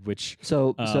had, which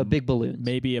So Um, big balloons.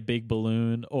 maybe a big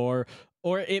balloon or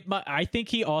it might, I think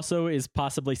he also is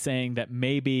possibly saying that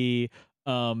maybe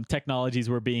technologies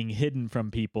were being hidden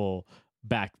from people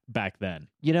back then.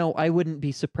 You know, I wouldn't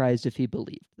be surprised if he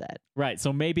believed that. Right.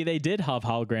 So maybe they did have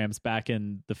holograms back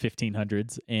in the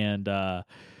 1500s and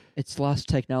It's lost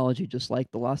technology, just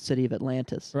like the lost city of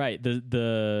Atlantis. right,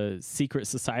 the secret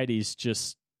societies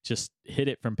just hid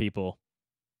it from people.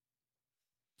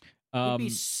 We'd be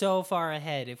so far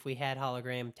ahead if we had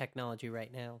hologram technology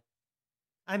right now.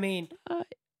 I mean,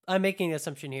 I'm making an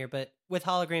assumption here, but with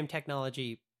hologram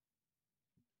technology,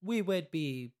 we would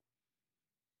be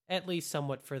at least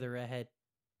somewhat further ahead.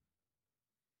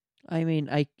 I mean,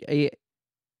 I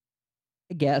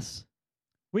guess.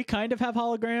 We kind of have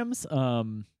holograms.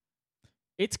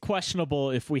 It's questionable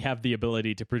if we have the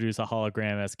ability to produce a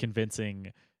hologram as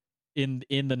convincing in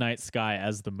the night sky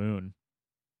as the moon.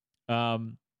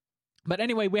 But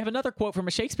anyway, we have another quote from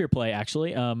a Shakespeare play,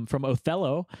 actually, from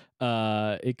Othello.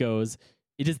 It goes,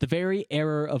 "It is the very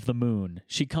error of the moon.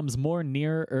 She comes more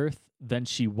near earth than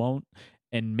she won't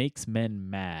and makes men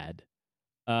mad."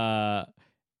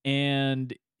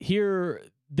 And here,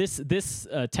 this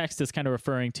text is kind of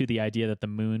referring to the idea that the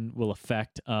moon will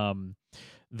affect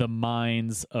the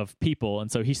minds of people. And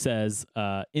so he says,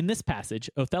 in this passage,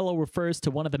 Othello refers to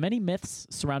one of the many myths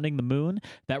surrounding the moon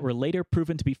that were later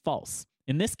proven to be false.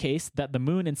 In this case, that the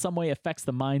moon in some way affects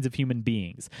the minds of human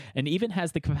beings, and even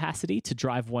has the capacity to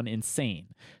drive one insane.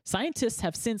 Scientists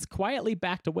have since quietly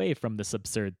backed away from this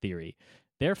absurd theory.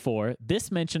 Therefore,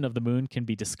 this mention of the moon can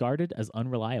be discarded as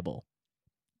unreliable.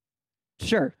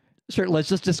 Sure. Let's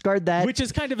just discard that. Which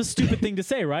is kind of a stupid thing to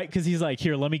say, right? Because he's like,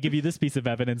 here, let me give you this piece of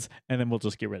evidence, and then we'll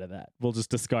just get rid of that. We'll just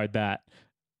discard that.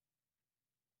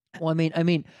 Well, I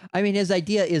mean, his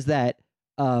idea is that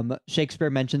Shakespeare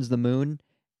mentions the moon,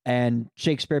 and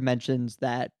Shakespeare mentions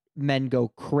that men go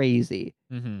crazy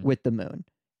Mm-hmm. with the moon,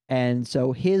 and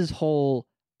so his whole,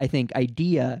 I think,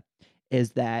 idea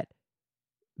is that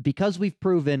because we've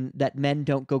proven that men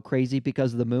don't go crazy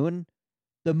because of the moon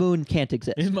can't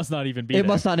exist. It must not even be It there.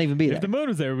 must not even be there. If the moon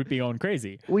was there, we'd be going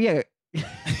crazy. Well, yeah.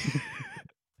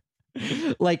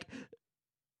 Like,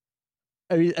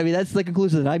 I mean, that's the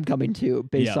conclusion that I'm coming to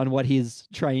based Yeah. on what he's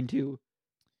trying to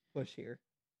push here.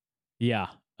 Yeah.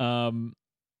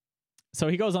 So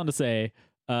he goes on to say,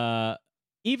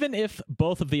 even if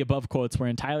both of the above quotes were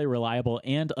entirely reliable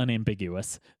and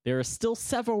unambiguous, there are still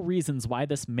several reasons why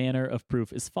this manner of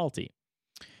proof is faulty.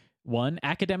 One,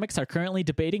 academics are currently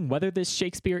debating whether this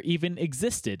Shakespeare even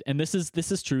existed, and this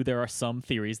is true. There are some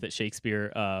theories that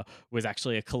Shakespeare was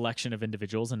actually a collection of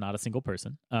individuals and not a single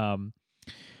person.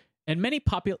 And many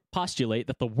postulate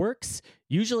that the works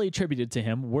usually attributed to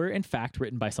him were in fact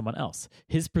written by someone else.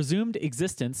 His presumed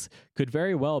existence could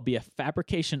very well be a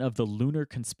fabrication of the lunar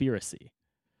conspiracy.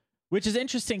 Which is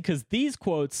interesting because these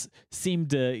quotes seem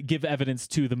to give evidence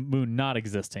to the moon not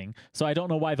existing. So I don't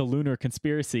know why the lunar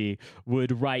conspiracy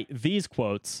would write these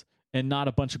quotes and not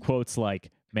a bunch of quotes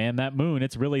like, man, that moon,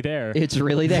 it's really there. It's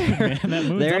really there. Man, that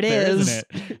moon's there up it there, is.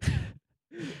 isn't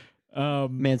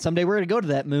it? Man, someday we're gonna go to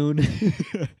that moon.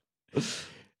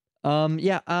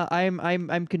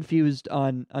 I'm confused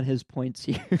on his points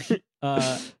here.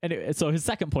 Anyway, so his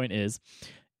second point is,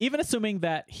 even assuming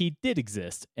that he did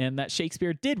exist and that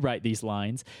Shakespeare did write these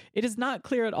lines, it is not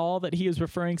clear at all that he is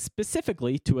referring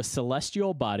specifically to a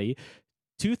celestial body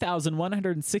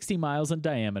 2,160 miles in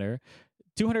diameter,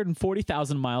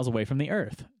 240,000 miles away from the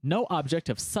Earth. No object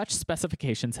of such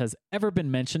specifications has ever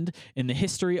been mentioned in the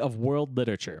history of world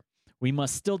literature. We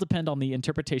must still depend on the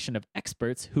interpretation of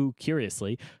experts who,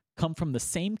 curiously, come from the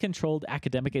same controlled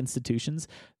academic institutions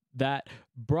that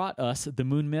brought us the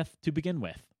moon myth to begin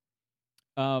with.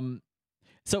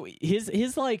 So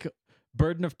his like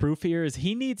burden of proof here is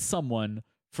he needs someone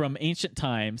from ancient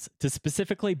times to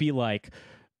specifically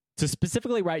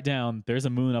write down there's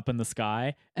a moon up in the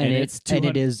sky and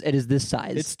it is this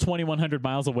size. It's 2,100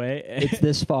 miles away. It's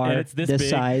this far. And it's this big,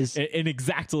 size. and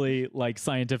exactly like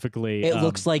scientifically. It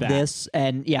looks like that. this,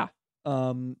 and yeah.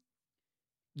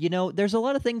 There's a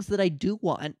lot of things that I do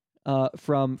want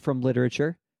from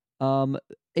literature.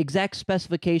 Exact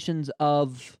specifications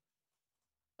of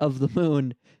the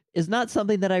moon is not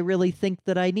something that I really think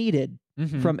that I needed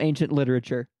Mhm. from ancient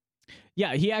literature.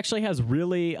 Yeah, he actually has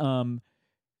really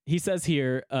he says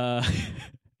here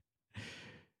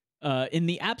in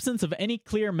the absence of any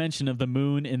clear mention of the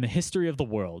moon in the history of the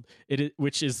world,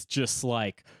 which is just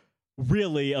like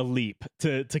really a leap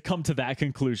to come to that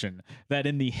conclusion, that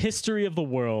in the history of the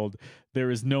world there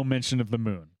is no mention of the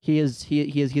moon. He has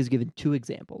given 2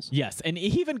 examples. Yes, and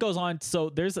he even goes on. So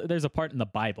there's a part in the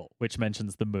Bible which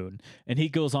mentions the moon, and he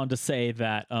goes on to say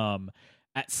that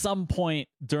at some point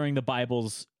during the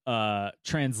Bible's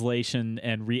translation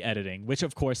and re-editing, which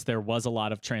of course there was a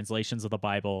lot of translations of the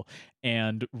Bible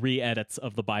and re-edits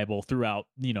of the Bible throughout,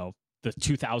 the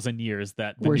 2,000 years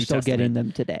that the We're New still Testament, getting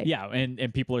them today. yeah,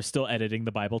 and people are still editing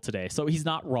the Bible today. So he's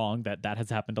not wrong that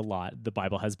has happened a lot. The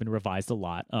Bible has been revised a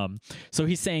lot. So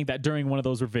he's saying that during one of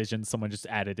those revisions, someone just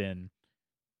added in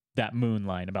that moon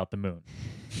line about the moon.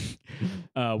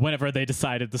 Whenever they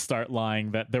decided to start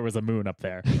lying that there was a moon up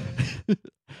there.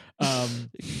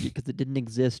 Because it didn't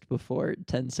exist before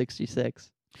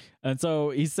 1066. And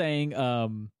so he's saying,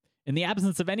 in the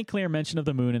absence of any clear mention of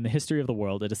the moon in the history of the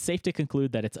world, it is safe to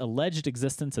conclude that its alleged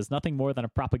existence is nothing more than a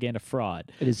propaganda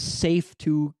fraud. It is safe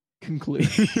to conclude.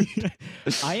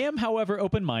 I am, however,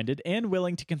 open-minded and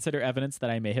willing to consider evidence that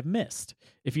I may have missed.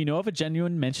 If you know of a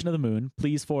genuine mention of the moon,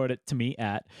 please forward it to me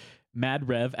at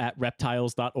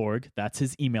madrev@reptiles.org. That's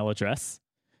his email address.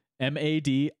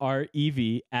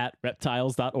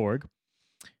 madrev@reptiles.org.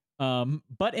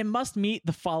 But it must meet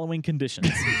the following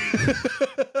conditions.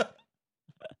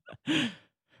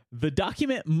 The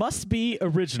document must be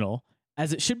original,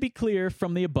 as it should be clear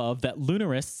from the above that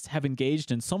lunarists have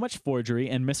engaged in so much forgery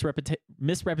and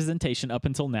misrepresentation up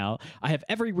until now, I have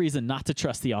every reason not to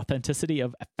trust the authenticity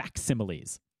of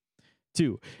facsimiles.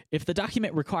 2. If the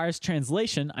document requires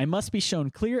translation, I must be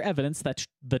shown clear evidence that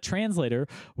the translator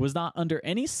was not under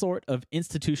any sort of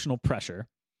institutional pressure.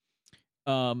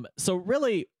 So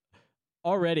really,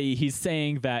 already he's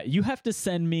saying that you have to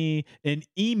send me an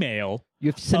email You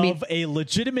have to send of a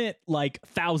legitimate,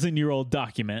 1,000-year-old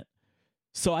document.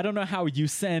 So I don't know how you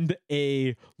send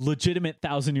a legitimate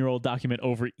 1,000-year-old document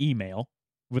over email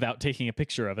without taking a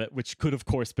picture of it, which could, of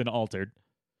course, been altered.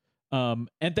 And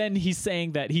then he's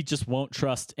saying that he just won't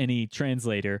trust any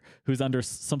translator who's under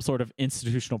some sort of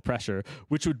institutional pressure,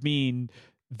 which would mean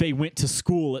they went to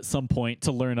school at some point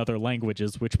to learn other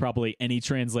languages, which probably any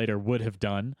translator would have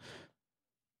done.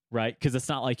 Right? Because it's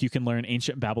not like you can learn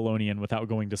ancient Babylonian without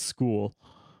going to school.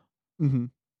 Mm-hmm.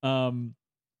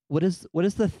 What is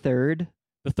the third?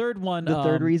 The third one. The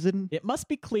third reason? It must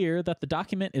be clear that the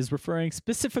document is referring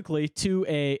specifically to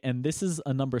and this is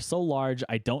a number so large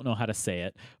I don't know how to say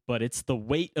it, but it's the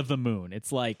weight of the moon.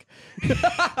 It's like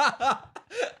Oh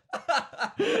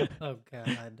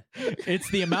God. It's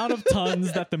the amount of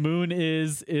tons that the moon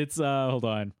is. It's hold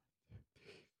on.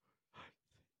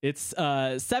 It's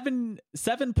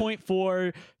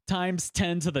 7.4 times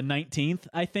 10 to the 19th,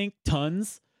 I think,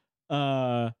 tons.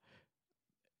 To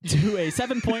a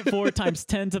 7.4 times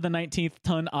 10 to the 19th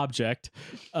ton object,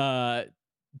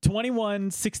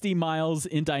 2160 miles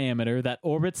in diameter, that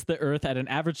orbits the Earth at an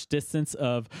average distance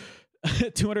of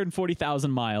 240,000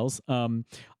 miles.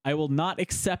 I will not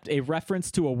accept a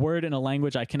reference to a word in a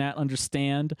language I cannot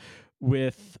understand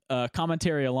with a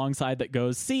commentary alongside that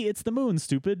goes, "See, it's the moon,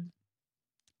 stupid."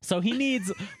 So he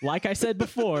needs, like I said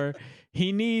before,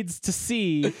 he needs to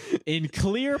see in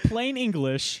clear, plain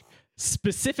English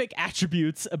specific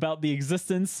attributes about the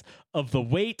existence of the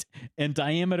weight and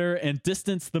diameter and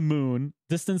distance the moon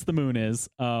is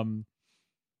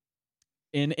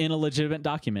in a legitimate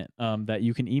document that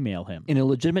you can email him. In a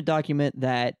legitimate document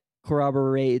that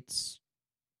corroborates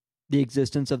the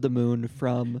existence of the moon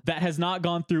from... That has not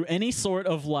gone through any sort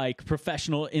of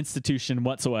professional institution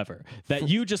whatsoever. That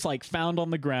you just found on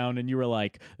the ground and you were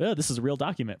like, oh, this is a real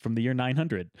document from the year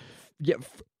 900. Yeah,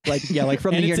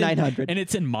 from the year 900. And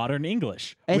it's in modern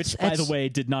English, which, by the way,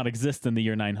 did not exist in the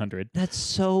year 900. That's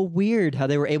so weird how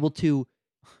they were able to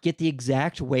get the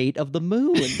exact weight of the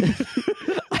moon.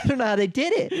 I don't know how they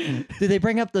did it. Did they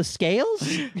bring up the scales?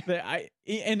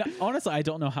 And honestly, I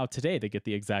don't know how today they get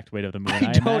the exact weight of the moon.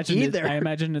 I don't either. I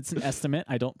imagine it's an estimate.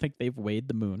 I don't think they've weighed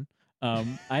the moon.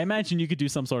 I imagine you could do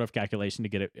some sort of calculation to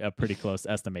get a pretty close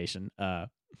estimation.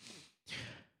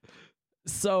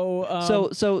 So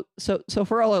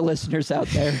for all our listeners out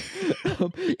there,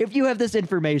 if you have this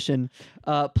information,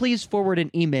 please forward an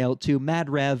email to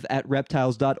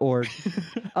madrev@reptiles.org.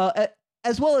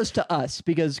 as well as to us,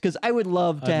 because I would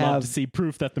love to I'd have love to see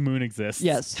proof that the moon exists.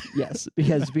 yes,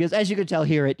 because as you can tell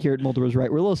here at Mulder was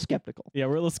right, we're a little skeptical Yeah,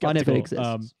 we're a little on if skeptical. it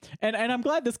exists. And I'm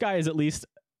glad this guy is at least,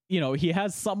 he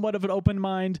has somewhat of an open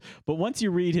mind, but once you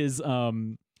read his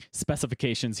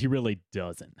specifications, he really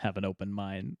doesn't have an open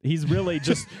mind. He's really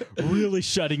just really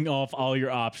shutting off all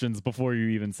your options before you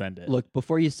even send it. Look,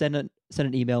 before you send an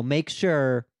email, make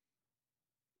sure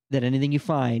that anything you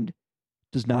find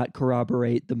does not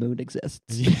corroborate the moon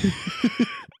exists.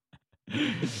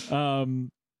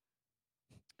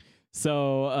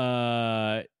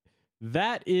 So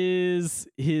that is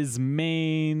his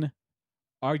main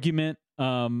argument.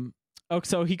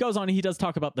 So he goes on, he does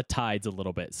talk about the tides a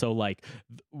little bit. So like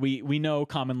we know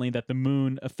commonly that the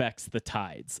moon affects the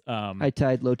tides. High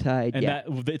tide, low tide, and yeah.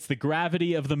 that it's the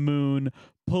gravity of the moon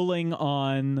pulling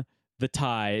on the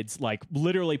tides, like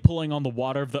literally pulling on the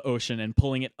water of the ocean and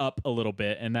pulling it up a little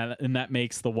bit, and that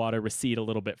makes the water recede a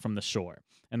little bit from the shore.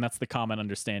 And that's the common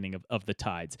understanding of the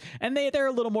tides. And they're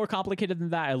a little more complicated than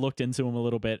that. I looked into them a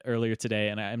little bit earlier today,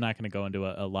 and I'm not going to go into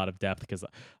a lot of depth because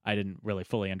I didn't really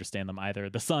fully understand them either.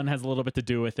 The sun has a little bit to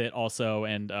do with it also,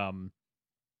 and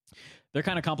they're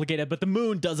kind of complicated, but the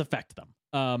moon does affect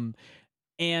them.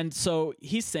 And so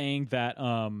he's saying that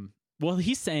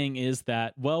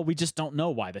we just don't know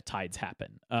why the tides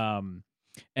happen.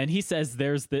 And he says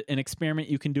there's an experiment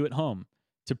you can do at home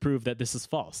to prove that this is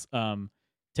false.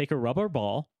 Take a rubber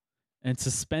ball and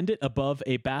suspend it above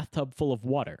a bathtub full of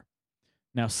water.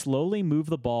 Now slowly move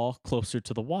the ball closer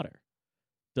to the water.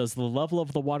 Does the level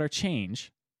of the water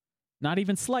change? Not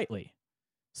even slightly.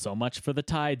 So much for the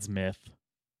tides myth.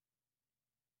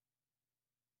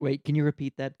 Wait, can you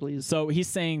repeat that, please? So he's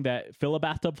saying that fill a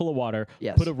bathtub full of water,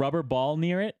 Yes. put a rubber ball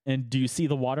near it, and do you see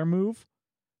the water move?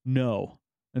 No.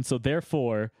 And so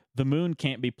therefore, the moon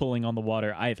can't be pulling on the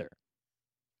water either.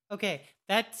 Okay,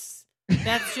 that's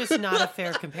just not a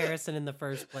fair comparison in the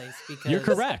first place, because You're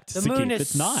correct, the moon Sakith, is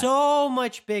it's not. so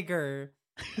much bigger,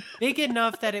 big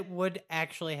enough that it would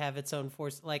actually have its own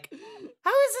force. Like,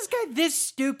 how is this guy this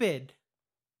stupid?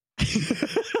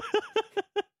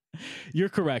 You're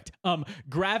correct.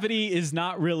 Gravity is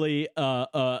not really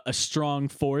a strong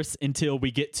force until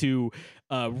we get to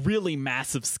really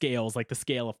massive scales, like the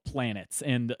scale of planets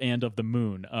and of the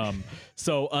moon.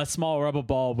 So a small rubber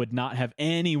ball would not have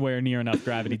anywhere near enough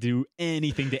gravity to do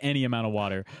anything to any amount of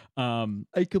water.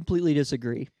 I completely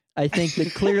disagree. I think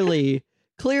that clearly,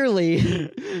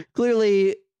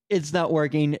 it's not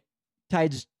working.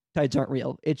 Tides aren't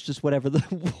real. It's just whatever the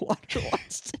water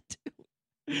wants to do.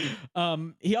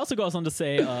 He also goes on to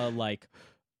say,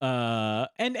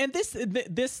 and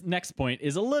this next point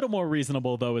is a little more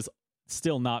reasonable, though is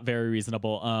still not very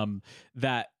reasonable.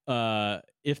 That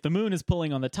if the moon is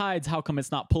pulling on the tides, how come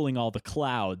it's not pulling all the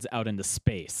clouds out into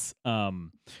space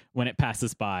when it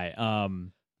passes by?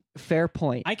 Fair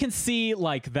point. I can see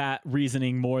like that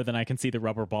reasoning more than I can see the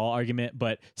rubber ball argument,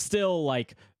 but still,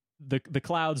 like the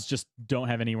clouds just don't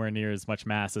have anywhere near as much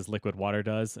mass as liquid water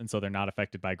does, and so they're not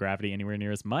affected by gravity anywhere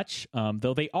near as much.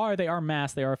 Though they are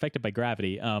mass, they are affected by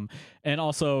gravity. And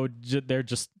also they're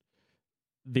just,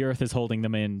 the Earth is holding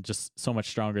them in just so much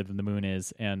stronger than the moon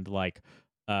is, and like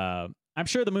I'm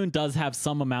sure the moon does have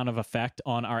some amount of effect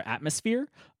on our atmosphere.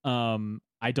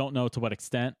 I don't know to what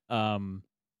extent,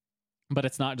 but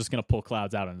it's not just going to pull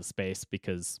clouds out into space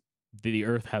because the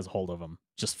Earth has hold of them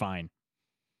just fine.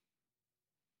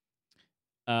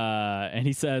 And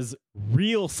he says,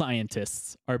 real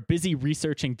scientists are busy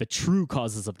researching the true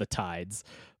causes of the tides,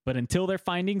 but until their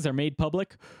findings are made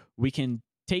public, we can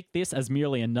take this as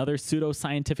merely another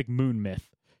pseudo-scientific moon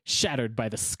myth, shattered by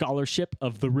the scholarship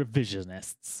of the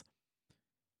revisionists.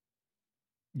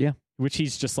 Yeah. Which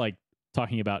he's just like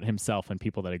talking about himself and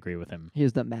people that agree with him. He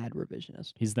is the mad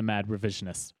revisionist. He's the mad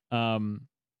revisionist.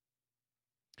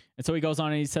 And so he goes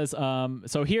on and he says,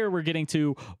 so here we're getting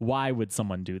to why would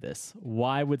someone do this?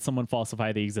 Why would someone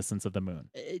falsify the existence of the moon?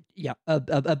 Yeah,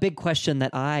 a big question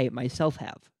that I myself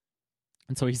have.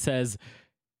 And so he says,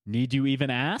 need you even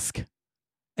ask?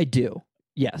 I do.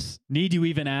 Yes. Need you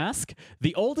even ask?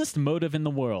 The oldest motive in the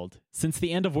world. Since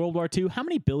the end of World War II, how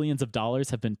many billions of dollars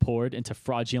have been poured into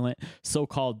fraudulent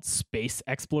so-called space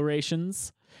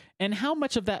explorations? And how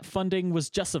much of that funding was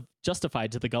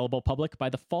justified to the gullible public by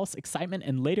the false excitement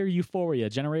and later euphoria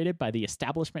generated by the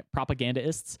establishment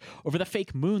propagandists over the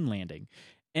fake moon landing?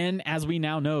 And as we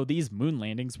now know, these moon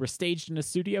landings were staged in a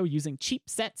studio using cheap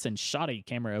sets and shoddy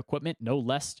camera equipment, no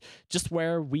less. Just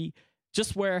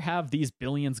where have these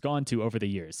billions gone to over the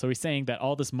years? So he's saying that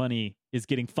all this money is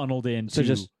getting funneled into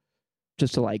just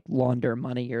just to like launder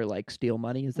money or like steal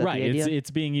money. Is that right. the idea?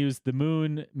 It's being used. The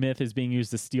moon myth is being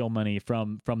used to steal money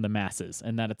from the masses,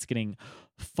 and that it's getting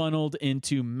funneled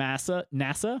into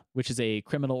NASA, which is a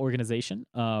criminal organization.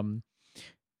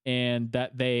 And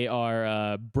that they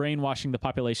are brainwashing the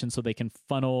population so they can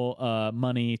funnel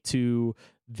money to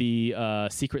the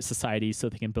secret society so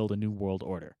they can build a new world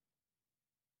order.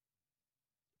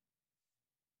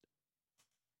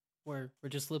 We're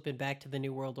just looping back to the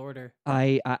New World Order.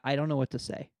 I don't know what to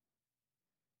say.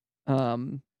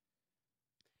 You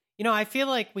know, I feel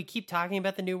like we keep talking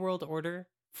about the New World Order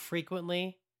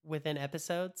frequently within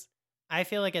episodes. I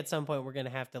feel like at some point we're gonna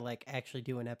have to like actually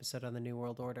do an episode on the New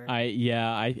World Order.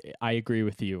 I agree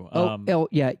with you. Oh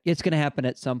yeah, it's gonna happen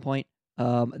at some point.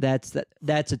 That's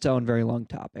its own very long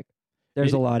topic.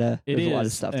 There's a lot of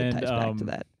stuff that ties back to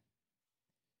that.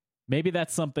 Maybe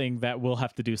that's something that we'll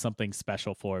have to do something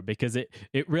special for, because it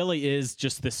really is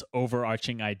just this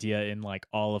overarching idea in like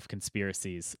all of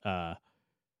conspiracies.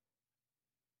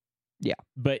 Yeah.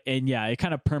 It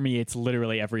kind of permeates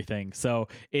literally everything. So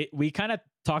we've kind of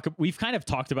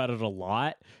talked about it a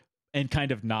lot and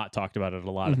kind of not talked about it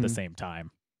a lot at the same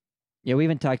time. Yeah, we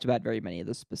haven't talked about very many of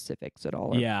the specifics at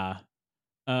all. Yeah.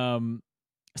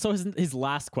 So his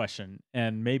last question,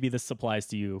 and maybe this applies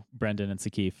to you, Brendan and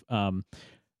Sakif.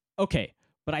 Okay,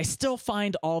 but I still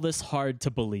find all this hard to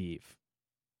believe.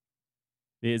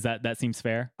 Is that seems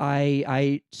fair?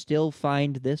 I still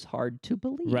find this hard to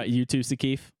believe. Right, you too,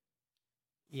 Sakif?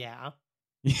 Yeah.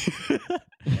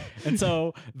 And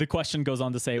so the question goes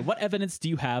on to say, what evidence do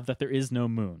you have that there is no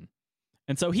moon?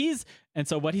 And so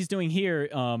what he's doing here,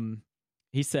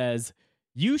 he says,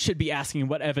 you should be asking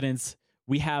what evidence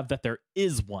we have that there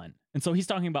is one. And so he's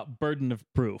talking about burden of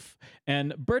proof.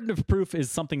 And burden of proof is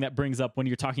something that brings up when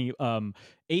you're talking,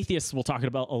 atheists will talk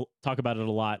about it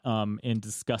a lot in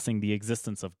discussing the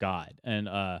existence of God. And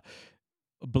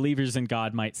believers in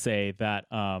God might say that,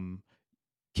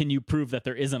 can you prove that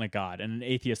there isn't a God? And an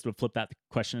atheist would flip that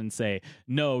question and say,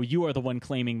 no, you are the one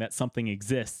claiming that something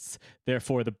exists.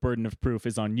 Therefore, the burden of proof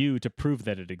is on you to prove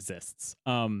that it exists.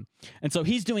 And so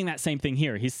he's doing that same thing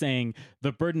here. He's saying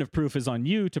the burden of proof is on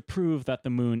you to prove that the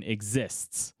moon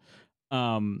exists.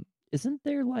 Isn't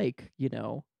there like,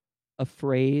 a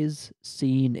phrase,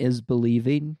 seeing is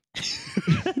believing?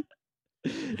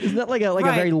 Isn't that like a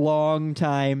very long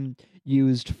time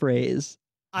used phrase?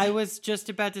 I was just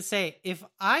about to say, if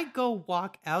I go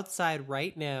walk outside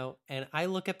right now and I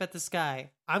look up at the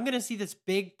sky, I'm going to see this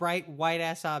big, bright,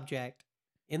 white-ass object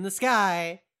in the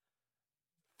sky.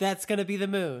 That's going to be the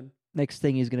moon. Next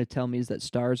thing he's going to tell me is that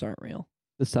stars aren't real.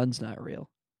 The sun's not real.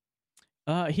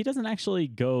 He doesn't actually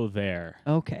go there.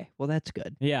 Okay, well, that's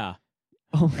good. Yeah.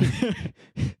 Oh.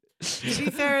 To be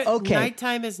fair,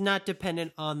 nighttime is not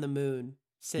dependent on the moon.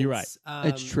 Since, you're right.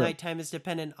 It's true. Nighttime is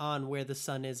dependent on where the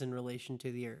sun is in relation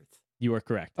to the earth. You are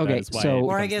correct. Okay, that is why so-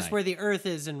 Or I guess night. where the earth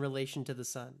is in relation to the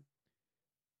sun.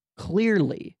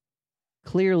 Clearly,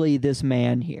 this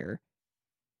man here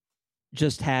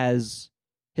just has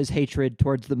his hatred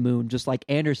towards the moon, just like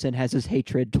Anderson has his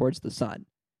hatred towards the sun.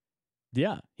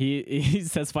 Yeah, he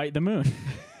says fight the moon.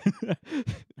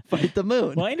 Fight the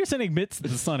moon. Well, Anderson admits that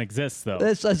the sun exists, though.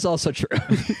 That's also true.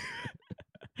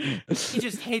 He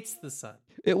just hates the sun.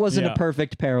 It wasn't Yeah. a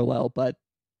perfect parallel, but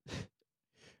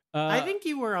I think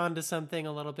you were onto something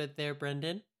a little bit there,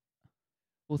 Brendan.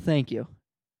 well, thank you.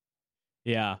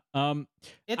 Yeah.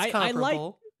 It's I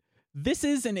comparable. This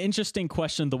is an interesting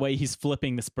question, the way he's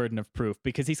flipping this burden of proof,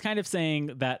 because he's kind of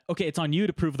saying that, okay, it's on you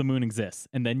to prove the moon exists.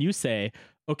 And then you say,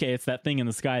 okay, it's that thing in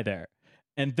the sky there.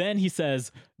 And then he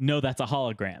says, no, that's a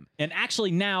hologram. And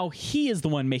actually now he is the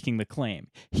one making the claim.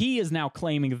 He is now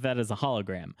claiming that is a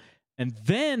hologram. And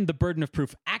then the burden of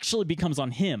proof actually becomes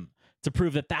on him to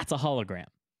prove that that's a hologram.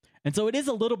 And so it is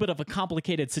a little bit of a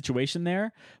complicated situation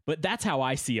there, but that's how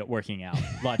I see it working out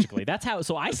logically.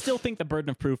 So I still think the burden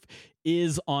of proof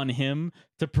is on him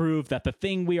to prove that the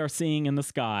thing we are seeing in the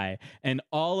sky and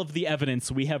all of the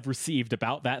evidence we have received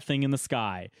about that thing in the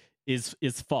sky is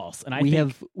false. And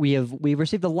we've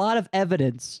received a lot of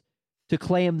evidence to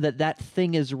claim that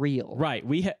thing is real. Right.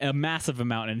 We a massive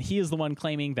amount, and he is the one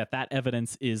claiming that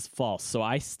evidence is false. So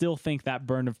I still think that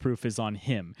burden of proof is on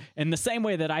him. In the same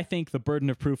way that I think the burden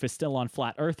of proof is still on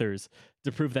flat earthers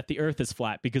to prove that the earth is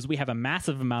flat, because we have a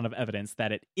massive amount of evidence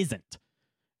that it isn't.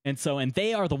 And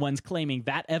they are the ones claiming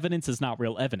that evidence is not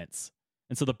real evidence.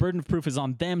 And so the burden of proof is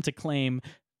on them to claim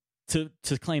to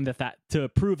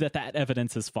prove that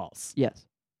evidence is false. Yes.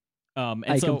 And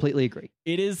I so completely agree.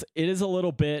 It is a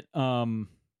little bit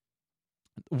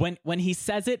when he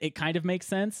says it kind of makes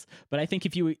sense, but I think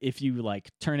if you like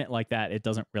turn it like that, it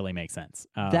doesn't really make sense.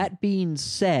 That being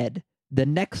said, the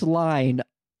next line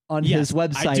on Yes, his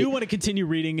website. I do want to continue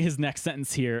reading his next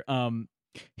sentence here.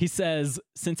 He says,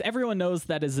 since everyone knows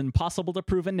that it's impossible to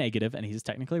prove a negative, and he's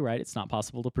technically right, it's not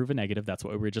possible to prove a negative. That's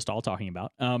what we were just all talking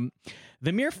about.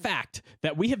 The mere fact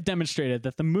that we have demonstrated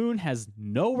that the moon has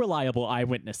no reliable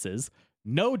eyewitnesses,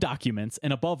 no documents,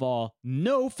 and above all,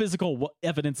 no physical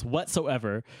evidence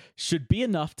whatsoever should be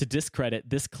enough to discredit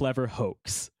this clever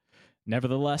hoax.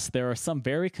 Nevertheless, there are some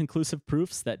very conclusive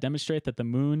proofs that demonstrate that the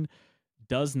moon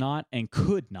does not and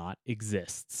could not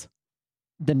exist.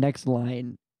 The next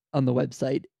line on the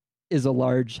website is a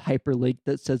large hyperlink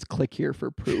that says click here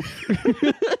for proof.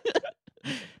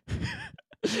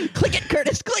 Click it,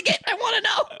 Curtis, click it. I want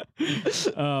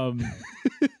to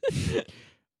know.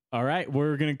 All right,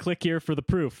 we're going to click here for the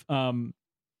proof. I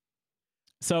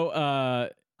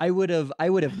would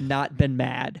have not been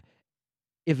mad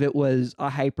if it was a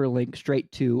hyperlink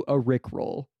straight to a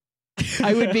Rickroll.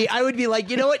 I would be like,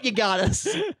 you know what? You got us.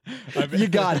 You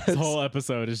got us. This whole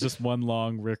episode is just one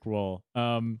long Rickroll.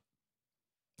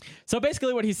 So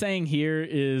basically what he's saying here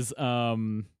is that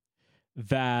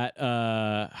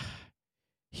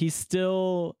he's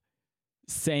still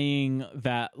saying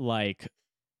that like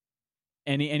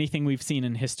anything we've seen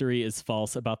in history is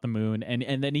false about the moon,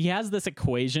 and then he has this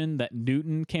equation that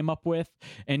Newton came up with,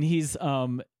 and he's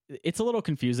it's a little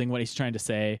confusing what he's trying to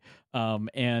say,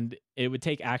 and it would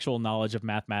take actual knowledge of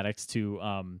mathematics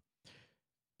to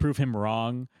prove him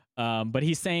wrong. But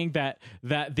he's saying that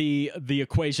the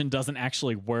equation doesn't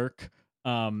actually work,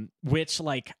 which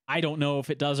like I don't know if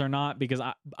it does or not, because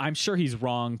I'm sure he's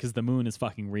wrong because the moon is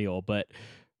fucking real. But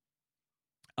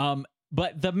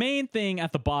the main thing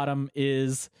at the bottom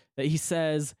is that he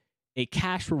says a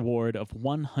cash reward of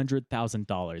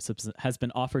 $100,000 has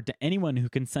been offered to anyone who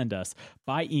can send us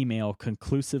by email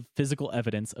conclusive physical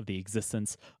evidence of the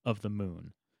existence of the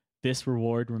moon. This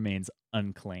reward remains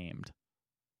unclaimed.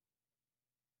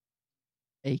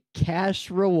 A cash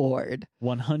reward.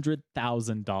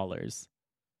 $100,000.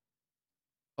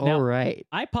 All right.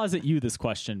 I posit you this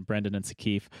question, Brendan and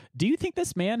Sakif. Do you think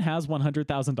this man has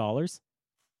 $100,000?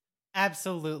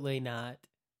 Absolutely not.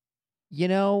 You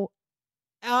know,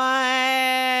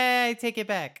 I take it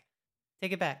back.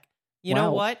 Take it back. You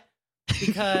know what?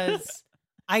 Because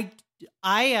I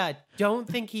don't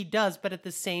think he does, but at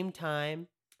the same time,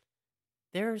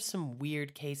 there are some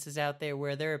weird cases out there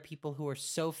where there are people who are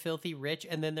so filthy rich,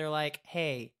 and then they're like,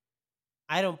 hey,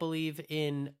 I don't believe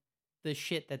in the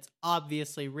shit that's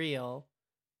obviously real,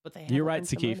 but they have You're right,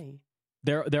 Sakif. money.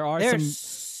 There are some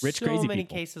rich, crazy so many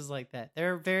people. cases like that.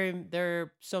 There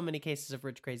are so many cases of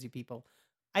rich, crazy people.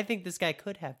 I think this guy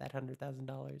could have that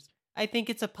 $100,000. I think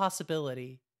it's a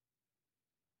possibility.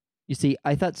 You see,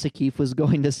 I thought Sakif was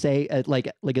going to say, like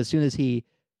as soon as he,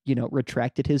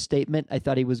 retracted his statement, I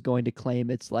thought he was going to claim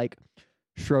it's like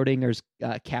Schrodinger's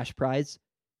cash prize.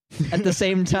 At the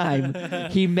same time,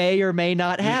 he may or may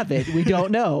not have it. We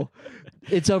don't know.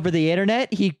 It's over the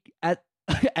internet. He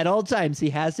at all times he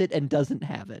has it and doesn't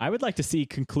have it. I would like to see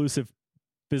conclusive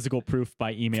physical proof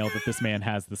by email that this man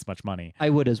has this much money. I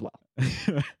would as well.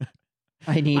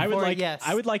 I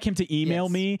would like him to email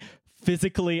me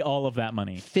physically all of that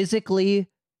money. Physically,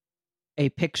 a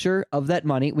picture of that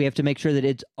money. We have to make sure that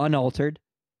it's unaltered.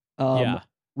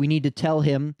 We need to tell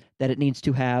him that it needs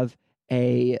to have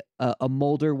a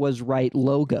Mulder was right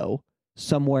logo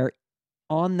somewhere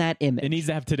on that image. It needs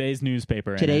to have today's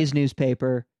newspaper. Today's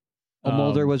newspaper, a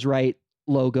Mulder was right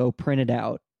logo printed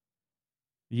out.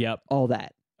 Yep. All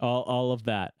that. All of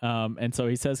that. And so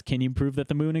he says, can you prove that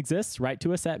the moon exists? Write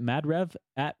to us at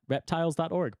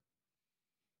madrev@reptiles.org.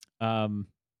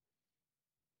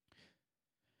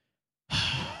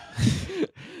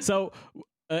 So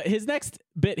his next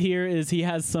bit here is he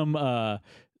has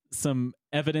some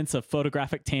evidence of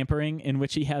photographic tampering in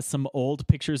which he has some old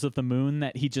pictures of the moon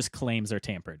that he just claims are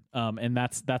tampered. And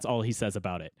that's all he says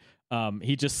about it.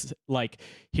 He just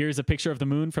here's a picture of the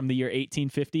moon from the year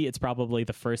 1850. It's probably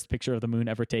the first picture of the moon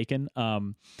ever taken.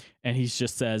 And he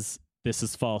just says, this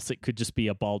is false. It could just be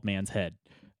a bald man's head.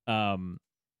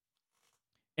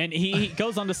 And he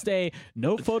goes on to say,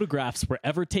 no photographs were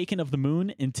ever taken of the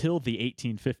moon until the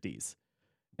 1850s.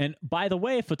 And by the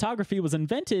way, photography was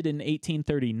invented in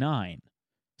 1839.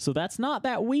 So that's not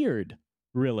that weird,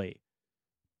 really.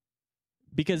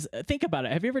 Because think about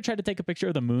it. Have you ever tried to take a picture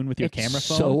of the moon with your camera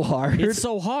phone? So hard. It's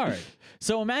so hard.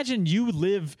 So imagine you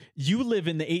live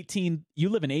in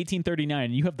 1839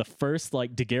 and you have the first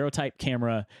daguerreotype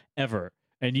camera ever.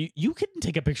 And you couldn't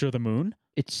take a picture of the moon.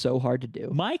 It's so hard to do.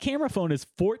 My camera phone is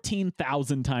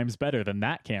 14,000 times better than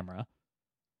that camera.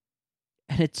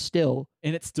 And it's still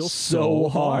so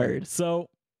hard. So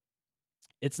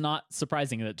it's not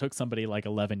surprising that it took somebody like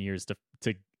 11 years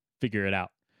to figure it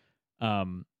out.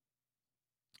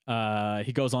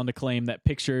 He goes on to claim that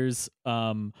pictures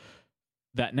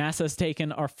that NASA's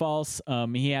taken are false.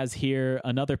 He has here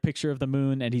another picture of the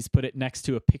moon, and he's put it next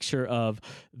to a picture of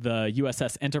the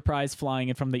USS Enterprise flying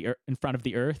in front of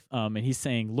the Earth. And he's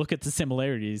saying, look at the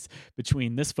similarities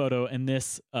between this photo and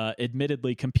this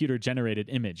admittedly computer-generated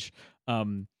image.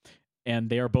 And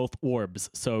they are both orbs.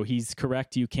 So he's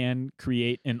correct. You can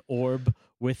create an orb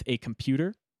with a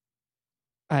computer.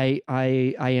 I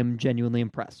am genuinely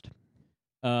impressed.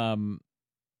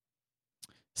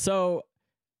 So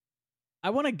I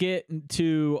want to get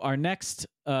to our next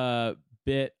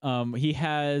bit. He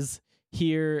has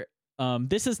here,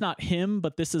 this is not him,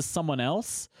 but this is someone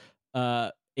else.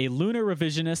 A lunar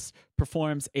revisionist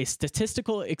performs a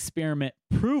statistical experiment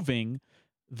proving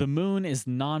the moon is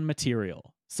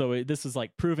non-material. So this is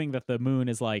like proving that the moon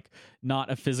is like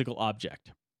not a physical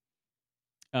object.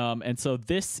 And so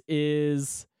this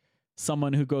is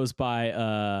someone who goes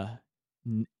by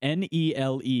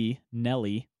N-E-L-E,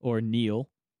 Nelly, or Neil.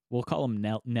 We'll call him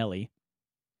Nelly.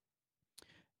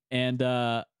 And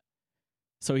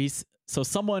so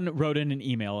someone wrote in an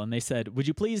email and they said, would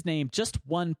you please name just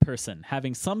one person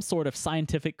having some sort of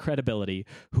scientific credibility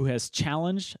who has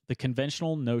challenged the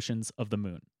conventional notions of the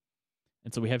moon?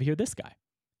 And so we have here this guy.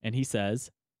 And he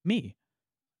says, me.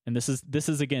 And this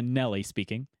is again Nelly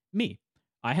speaking. Me.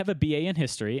 I have a BA in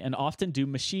history and often do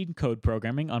machine code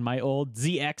programming on my old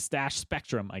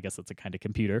ZX-Spectrum. I guess that's a kind of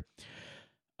computer.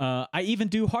 I even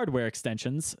do hardware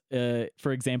extensions.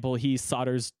 For example, he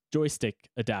solders joystick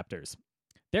adapters.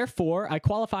 Therefore, I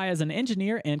qualify as an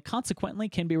engineer and consequently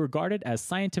can be regarded as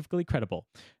scientifically credible.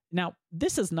 Now,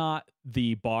 this is not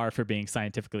the bar for being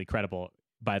scientifically credible,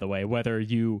 by the way, whether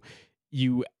you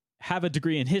have a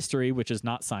degree in history, which is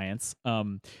not science.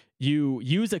 You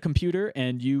use a computer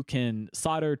and you can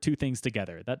solder two things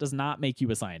together. That does not make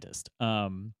you a scientist.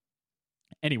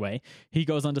 Anyway, he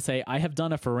goes on to say, I have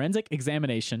done a forensic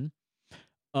examination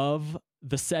of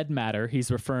the said matter.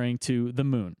 He's referring to the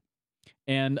moon.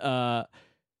 And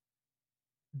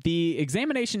the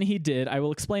examination he did, I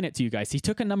will explain it to you guys. He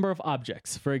took a number of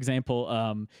objects. For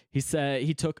example, he said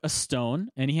he took a stone,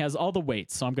 and he has all the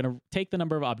weights. So I'm going to take the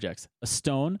number of objects. A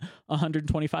stone,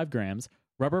 125 grams.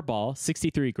 Rubber ball,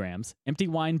 63 grams. Empty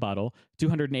wine bottle,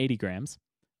 280 grams.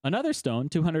 Another stone,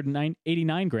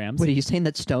 289 grams. Wait, are you saying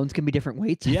that stones can be different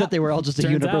weights? I Yeah, thought they were all just a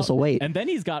turns universal out. weight. And then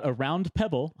he's got a round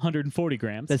pebble, 140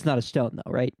 grams. That's not a stone,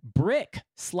 though, right? Brick,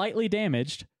 slightly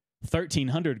damaged,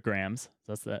 1,300 grams.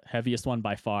 So that's the heaviest one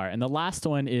by far. And the last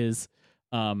one is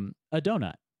a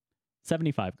donut,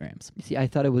 75 grams. See, I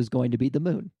thought it was going to be the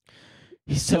moon.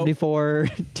 So 74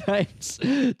 times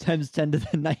 10 to the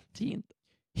 19th.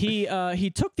 he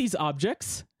took these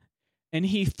objects and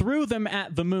he threw them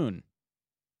at the moon.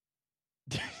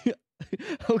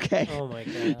 Okay. Oh my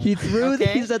god. He threw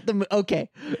Okay. these at the moon. Okay.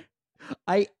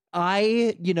 I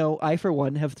for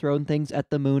one have thrown things at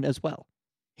the moon as well.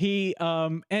 He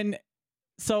and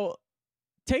so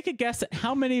take a guess at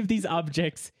how many of these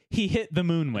objects he hit the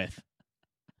moon with.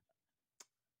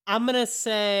 I'm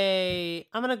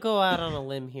gonna go out on a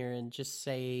limb here and just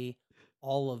say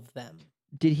all of them.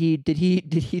 Did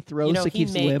he throw You know,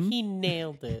 Sakif's limb? he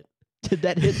nailed it. Did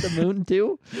that hit the moon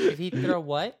too? Did he throw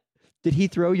what? Did he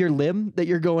throw your limb that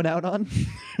you're going out on?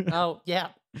 Oh yeah.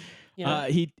 You know,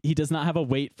 He does not have a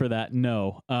weight for that.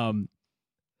 No. You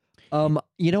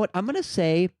know what? I'm gonna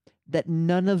say that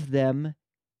none of them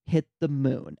hit the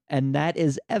moon, and that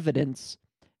is evidence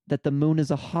that the moon is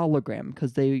a hologram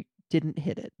because they didn't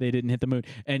hit it. They didn't hit the moon.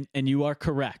 And you are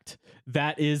correct.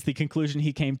 That is the conclusion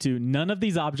he came to. None of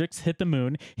these objects hit the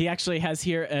moon. He actually has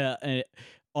here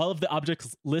all of the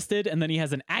objects listed, and then he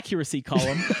has an accuracy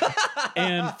column.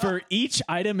 And for each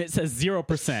item, it says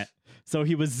 0%. So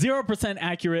he was 0%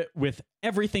 accurate with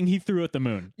everything he threw at the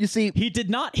moon. You see, He did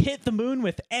not hit the moon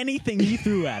with anything he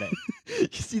threw at it.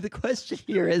 you see, the question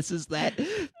here is that,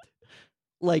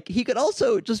 like, he could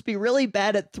also just be really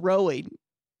bad at throwing.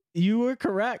 You were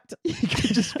correct. He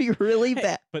could just be really Hey,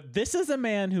 bad. but this is a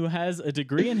man who has a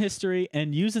degree in history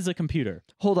and uses a computer.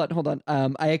 Hold on.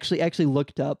 I actually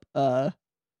looked up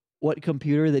what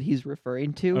computer that he's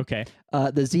referring to. Okay.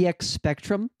 The ZX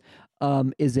Spectrum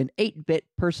is an 8-bit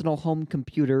personal home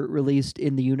computer released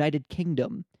in the United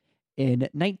Kingdom in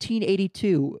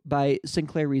 1982 by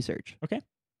Sinclair Research. Okay.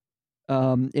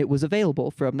 It was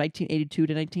available from 1982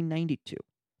 to 1992.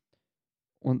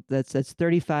 Well, that's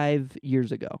 35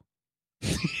 years ago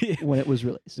when it was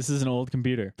released. This is an old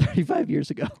computer. 35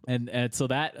 years ago. And so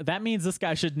that means this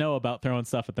guy should know about throwing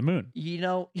stuff at the moon. You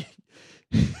know,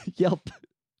 Yelp.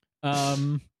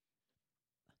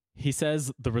 He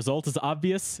says the result is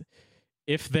obvious.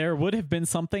 If there would have been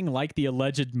something like the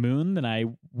alleged moon, then I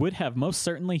would have most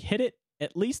certainly hit it,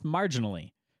 at least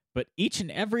marginally. But each and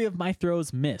every of my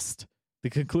throws missed. The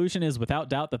conclusion is without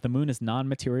doubt that the moon is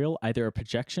non-material, either a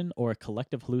projection or a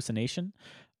collective hallucination.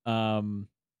 And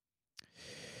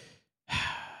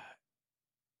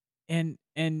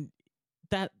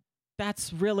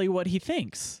that's really what he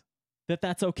thinks.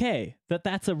 That's okay.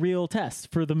 That's a real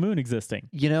test for the moon existing.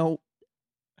 You know,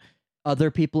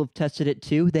 other people have tested it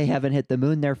too. They haven't hit the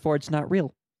moon, therefore it's not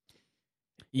real.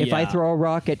 If I throw a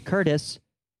rock at Curtis,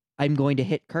 I'm going to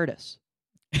hit Curtis.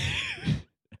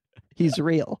 He's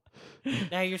real.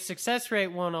 Now your success rate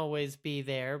won't always be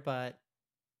there, but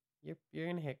you're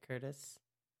gonna hit Curtis.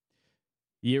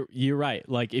 You're right.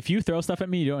 Like if you throw stuff at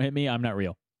me, you don't hit me, I'm not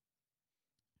real.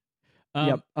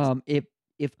 Yep.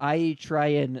 If I try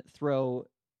and throw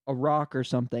a rock or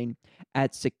something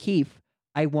at Sakif,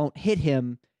 I won't hit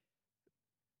him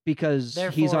because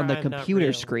he's on the I'm not computer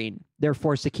real. screen.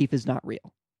 Therefore, Sakif is not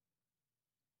real.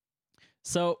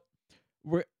 So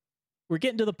we're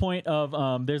getting to the point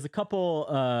of there's a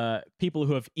couple people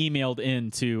who have emailed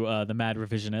into the Mad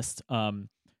Revisionist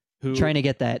who Trying to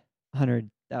get that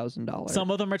 $100,000.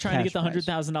 some of them are trying to get the cash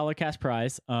prize. $100,000 cash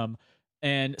prize,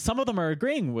 and some of them are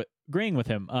agreeing with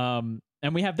him.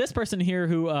 And we have this person here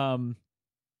who's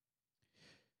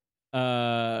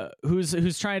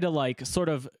trying to like sort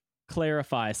of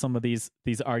clarify some of these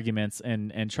arguments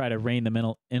and try to rein them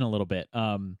in a little bit.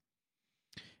 And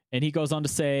he goes on to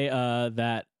say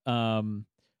that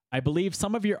I believe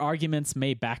some of your arguments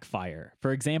may backfire.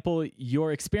 For example,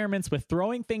 your experiments with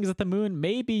throwing things at the moon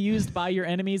may be used by your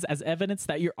enemies as evidence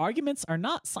that your arguments are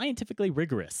not scientifically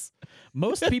rigorous.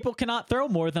 Most people cannot throw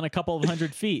more than a couple of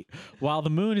 100 feet, while the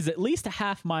moon is at least a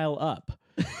half mile up.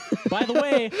 By the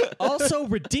way, also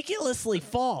ridiculously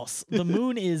false. The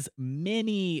moon is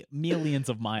many millions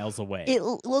of miles away. They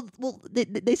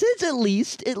said it's at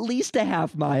least a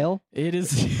half mile. It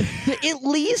is At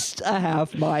least a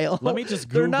half mile. Let me just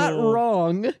They're not Google-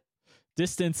 wrong.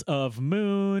 distance of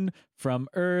moon from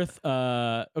Earth.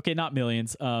 Okay, not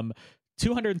millions.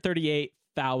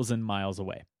 238,000 miles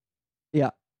away. Yeah.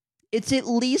 It's at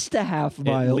least a half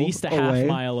mile. At least a half away.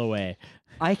 mile away.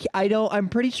 I don't. I'm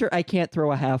pretty sure I can't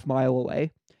throw a half mile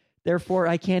away. Therefore,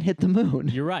 I can't hit the moon.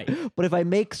 You're right. But if I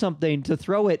make something to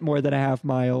throw it more than a half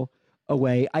mile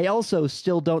away, I also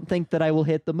still don't think that I will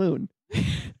hit the moon.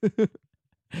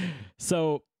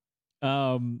 So,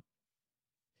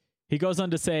 he goes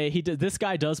on to say this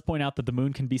guy does point out that the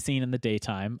moon can be seen in the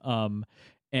daytime.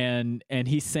 And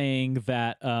he's saying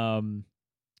that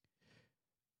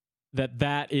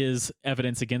that is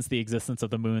evidence against the existence of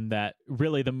the moon, that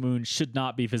really the moon should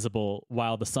not be visible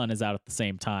while the sun is out at the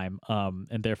same time.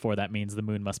 And therefore that means the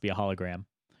moon must be a hologram.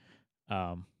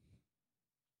 I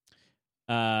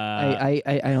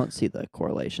don't see the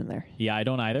correlation there. Yeah, I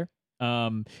don't either.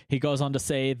 He goes on to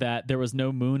say that there was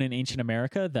no moon in ancient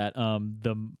America, that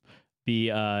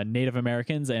the Native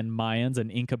Americans and Mayans and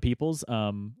Inca peoples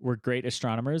were great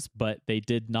astronomers, but they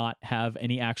did not have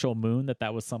any actual moon,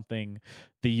 that was something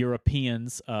the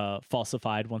Europeans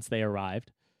falsified once they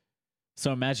arrived.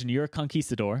 So imagine you're a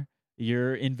conquistador,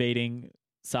 you're invading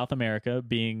South America,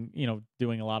 doing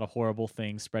a lot of horrible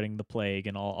things, spreading the plague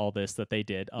and all this that they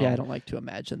did. Yeah, I don't like to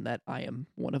imagine that I am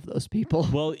one of those people.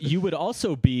 Well, you would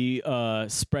also be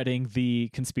spreading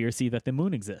the conspiracy that the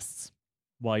moon exists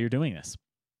while you're doing this.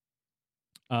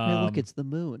 Hey, look, it's the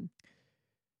moon.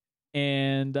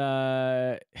 And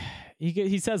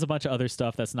he says a bunch of other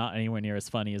stuff that's not anywhere near as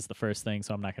funny as the first thing,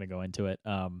 so I'm not going to go into it.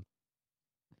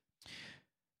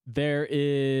 There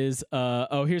is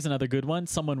here's another good one.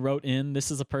 Someone wrote in,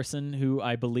 this is a person who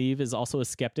I believe is also a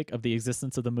skeptic of the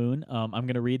existence of the moon. I'm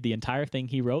going to read the entire thing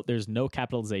he wrote. There's no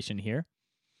capitalization here.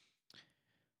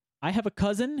 I have a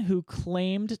cousin who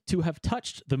claimed to have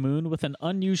touched the moon with an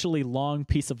unusually long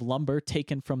piece of lumber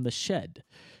taken from the shed.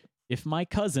 If my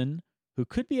cousin, who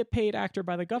could be a paid actor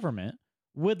by the government,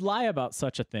 would lie about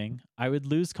such a thing, I would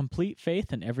lose complete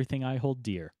faith in everything I hold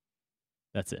dear.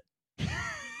 That's it.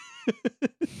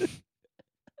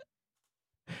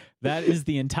 That is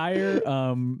the entire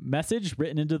message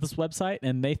written into this website,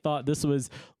 and they thought this was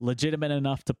legitimate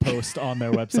enough to post on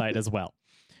their website as well.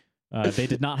 They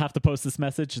did not have to post this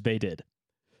message. They did.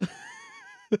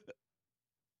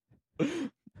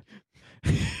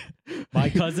 My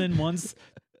cousin once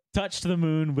touched the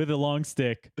moon with a long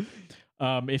stick.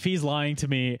 If he's lying to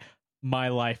me, my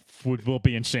life will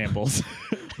be in shambles,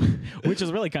 which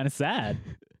is really kind of sad.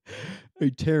 Hey,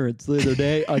 Terrence, the other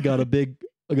day I got a big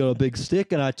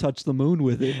stick and I touched the moon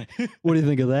with it. What do you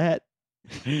think of that?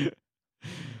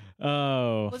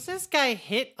 Oh. Was this guy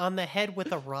hit on the head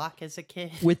with a rock as a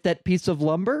kid? With that piece of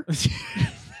lumber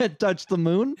that touched the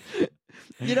moon.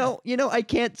 I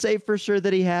can't say for sure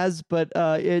that he has, but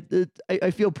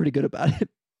I feel pretty good about it.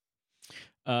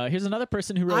 Here's another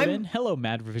person who wrote in, "Hello,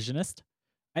 mad revisionist.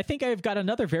 I think I've got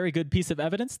another very good piece of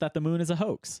evidence that the moon is a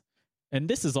hoax." And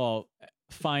this is all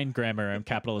fine grammar and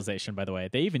capitalization, by the way.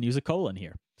 They even use a colon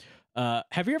here.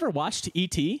 Have you ever watched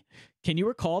E.T.? Can you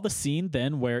recall the scene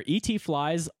then where E.T.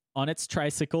 flies on its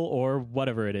tricycle or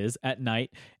whatever it is at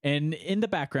night, and in the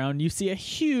background you see a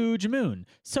huge moon,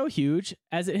 so huge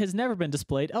as it has never been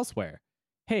displayed elsewhere?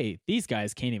 Hey, these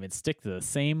guys can't even stick to the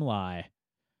same lie.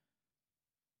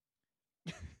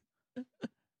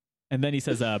 And then he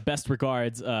says, best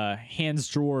regards, Hans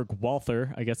Georg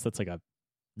Walther. I guess that's like a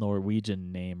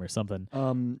Norwegian name or something.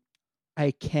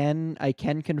 I can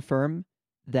confirm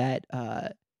that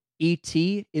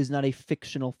E.T. is not a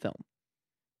fictional film.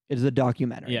 It is a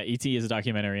documentary. Yeah, E.T. is a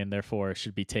documentary, and therefore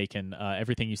should be taken.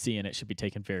 Everything you see in it should be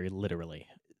taken very literally.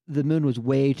 The moon was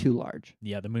way too large.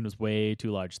 Yeah, the moon was way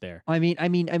too large there. I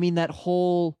mean that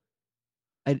whole.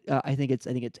 I think it's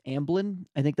Amblin.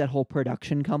 I think that whole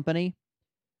production company.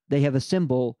 They have a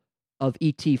symbol of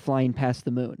E.T. flying past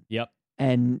the moon. Yep.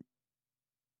 And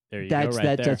there you go. Right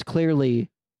there. That's clearly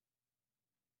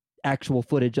actual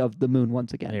footage of the moon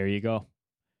once again. There you go.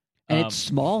 And it's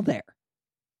small there.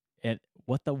 And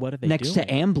what are they doing? Next to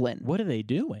Amblin. What are they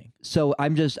doing? So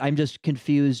I'm just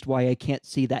confused why I can't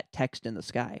see that text in the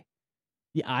sky.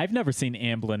 Yeah, I've never seen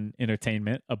Amblin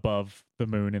Entertainment above the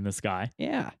moon in the sky.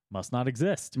 Yeah. Must not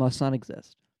exist. Must not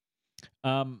exist.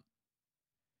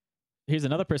 Here's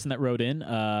another person that wrote in.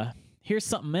 Here's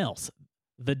something else.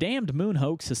 The damned moon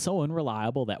hoax is so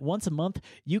unreliable that once a month,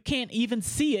 you can't even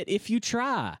see it if you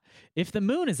try. If the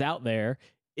moon is out there,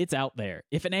 it's out there.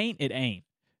 If it ain't, it ain't.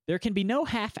 There can be no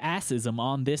half-assism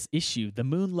on this issue. The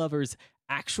moon lovers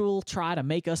actual try to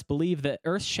make us believe that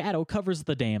Earth's shadow covers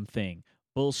the damn thing.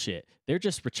 Bullshit. They're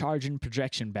just recharging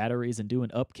projection batteries and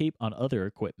doing upkeep on other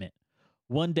equipment.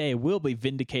 One day we'll be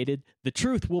vindicated. The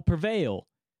truth will prevail.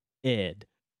 Ed.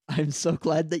 I'm so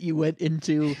glad that you went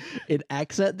into an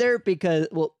accent there because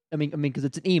because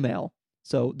it's an email,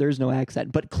 so there's no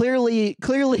accent. But clearly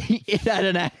it had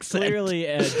an accent. Clearly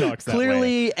Ed talks that way.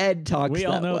 Clearly Ed talks We that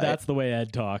all know way. that's the way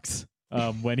Ed talks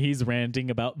when he's ranting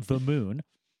about the moon.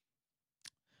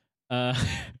 I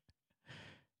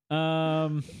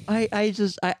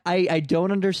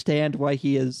don't understand why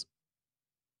he is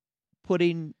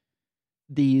putting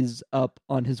these up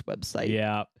on his website.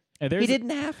 Yeah. He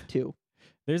didn't have to.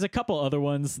 There's a couple other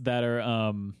ones that are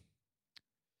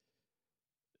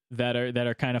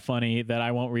kind of funny that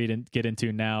I won't read and get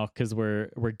into now because we're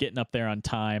getting up there on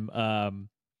time.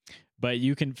 But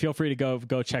you can feel free to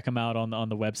go check them out on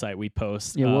the website we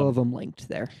post. Yeah, we'll have them linked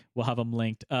there. We'll have them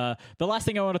linked. The last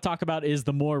thing I want to talk about is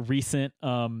the more recent.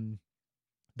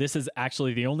 This is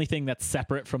actually the only thing that's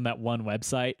separate from that one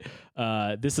website.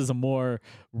 This is a more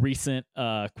recent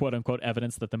quote unquote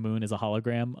evidence that the moon is a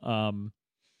hologram.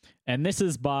 And this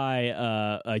is by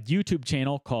a YouTube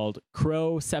channel called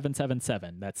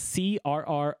Crow777. That's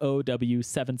CRROW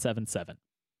 777.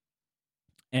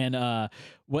 And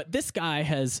what this guy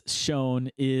has shown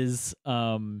is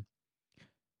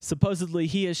supposedly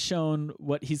he has shown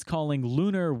what he's calling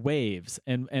lunar waves.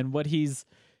 And what he's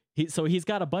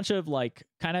got a bunch of like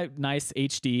kind of nice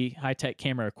HD high-tech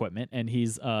camera equipment, and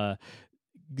he's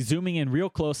zooming in real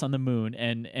close on the moon.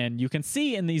 And you can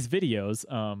see in these videos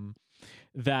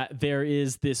that there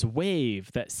is this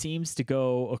wave that seems to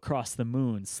go across the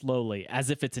moon slowly, as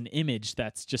if it's an image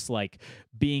that's just like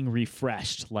being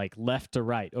refreshed, like left to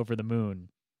right over the moon.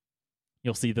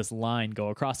 You'll see this line go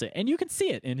across it, and you can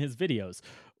see it in his videos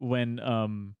when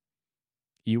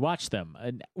you watch them.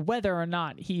 And whether or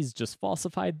not he's just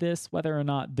falsified this, whether or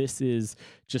not this is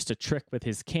just a trick with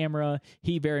his camera,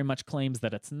 he very much claims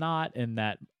that it's not, and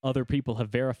that other people have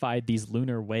verified these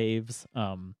lunar waves.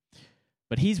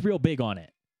 But he's real big on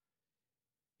it.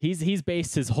 He's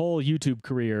based his whole YouTube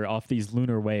career off these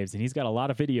lunar waves, and he's got a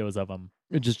lot of videos of them.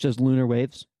 Just lunar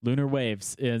waves. Lunar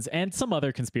waves and some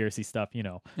other conspiracy stuff, you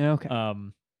know. Okay.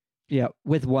 Yeah,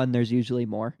 with one, there's usually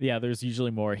more. Yeah, there's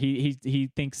usually more. He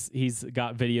thinks he's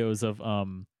got videos of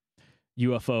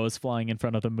UFOs flying in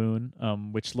front of the moon,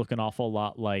 which look an awful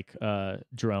lot like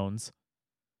drones.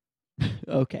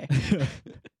 Okay.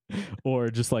 Or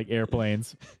just like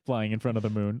airplanes flying in front of the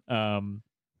moon.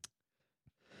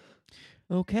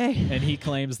 Okay. And he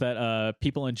claims that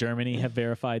people in Germany have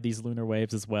verified these lunar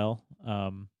waves as well.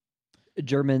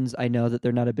 Germans, I know that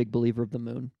they're not a big believer of the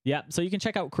moon. Yeah, so you can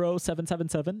check out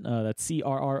Crow777. That's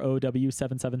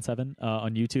CRROW777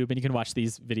 on YouTube, and you can watch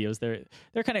these videos.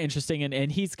 They're kind of interesting,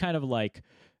 and he's kind of like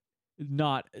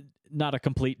not a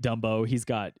complete Dumbo.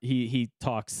 He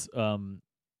talks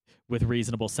with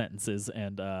reasonable sentences,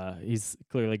 and he's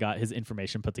clearly got his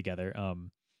information put together.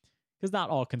 Because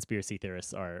not all conspiracy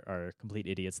theorists are complete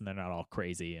idiots, and they're not all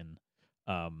crazy, and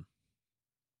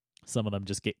some of them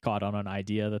just get caught on an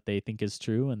idea that they think is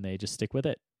true, and they just stick with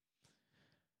it.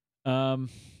 So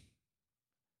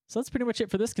that's pretty much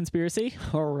it for this conspiracy.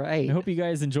 All right. I hope you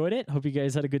guys enjoyed it. Hope you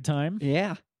guys had a good time.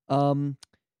 Yeah.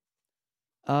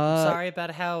 Sorry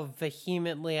about how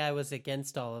vehemently I was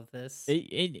against all of this.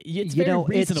 It's very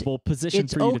reasonable position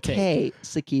it's for you to okay, take.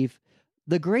 Sakif.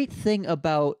 The great thing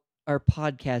about our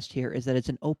podcast here is that it's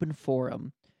an open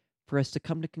forum for us to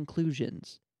come to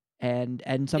conclusions and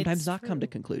sometimes It's not come to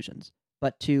true. conclusions,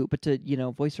 but to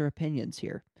voice our opinions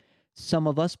here. Some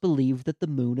of us believe that the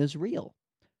moon is real.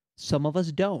 Some of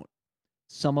us don't.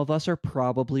 Some of us are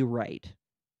probably right.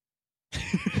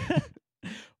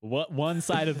 What one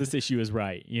side of this issue is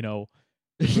right? The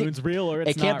moon's real or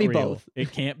it's It can't not be real. both.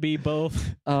 It can't be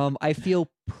both. I feel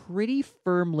pretty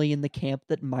firmly in the camp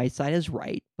that my side is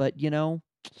right, but I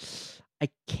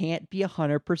can't be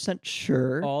 100%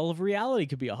 sure. All of reality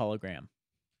could be a hologram.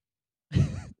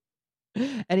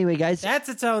 Anyway, guys, That's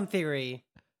its own theory.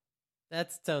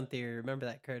 That's its own theory. Remember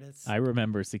that, Curtis. I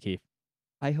remember, Sakif.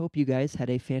 I hope you guys had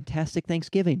a fantastic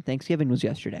Thanksgiving. Thanksgiving was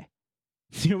yesterday.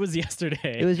 It was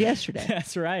yesterday. It was yesterday.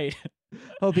 That's right.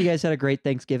 Hope you guys had a great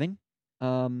Thanksgiving.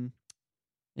 We're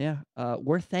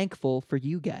thankful for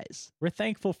you guys. We're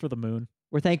thankful for the moon.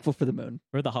 We're thankful for the moon.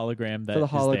 For the hologram that For the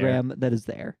is there. hologram that is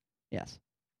there. Yes.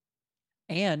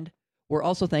 And we're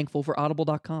also thankful for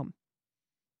audible.com.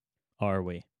 Are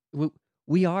we?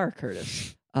 We are,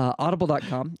 Curtis.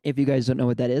 Audible.com, if you guys don't know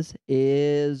what that is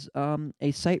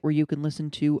a site where you can listen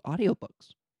to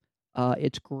audiobooks.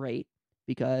 It's great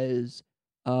because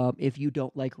if you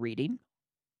don't like reading,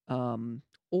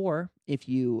 or if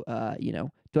you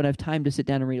don't have time to sit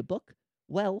down and read a book,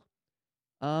 well,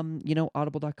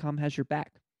 Audible.com has your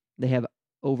back. They have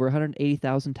over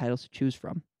 180,000 titles to choose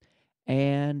from.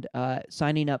 And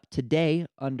signing up today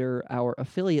under our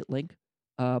affiliate link,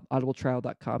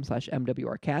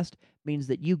 audibletrial.com/MWRcast, means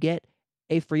that you get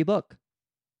a free book.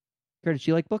 Curtis,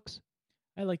 you like books?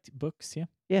 I liked books, yeah.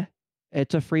 Yeah,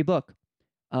 it's a free book.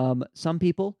 Some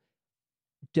people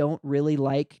don't really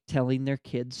like telling their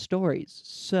kids stories.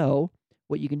 So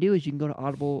what you can do is you can go to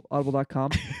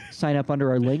audible.com, sign up under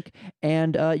our link,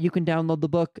 and you can download the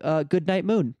book Goodnight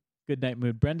Moon. Goodnight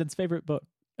Moon. Brendan's favorite book.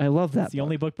 I love that. It's the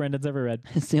only book Brendan's ever read.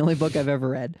 It's the only book I've ever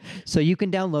read. So you can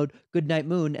download Goodnight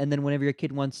Moon, and then whenever your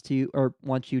kid wants you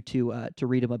to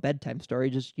read him a bedtime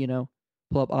story, just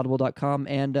pull up audible.com,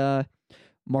 and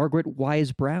Margaret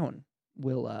Wise Brown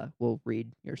will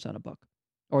read your son a book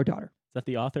or daughter. Is that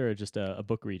the author or just a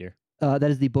book reader?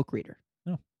 That is the book reader.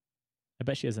 I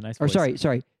bet she has a nice Or voice.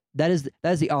 sorry, that is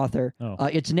the author. Oh.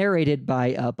 It's narrated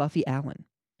by Buffy Allen.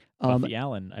 Buffy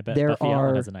Allen. I bet there Buffy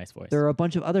Allen are- has a nice voice. There are a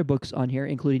bunch of other books on here,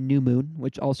 including New Moon,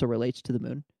 which also relates to the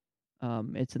moon.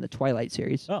 It's in the Twilight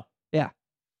series. Oh. Yeah.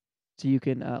 So you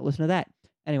can listen to that.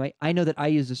 Anyway, I know that I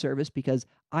use the service because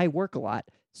I work a lot.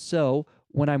 So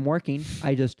when I'm working,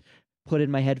 I just put in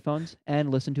my headphones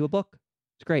and listen to a book.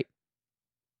 It's great.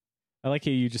 I like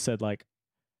how you just said, like,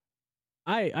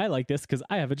 I like this because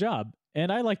I have a job,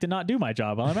 and I like to not do my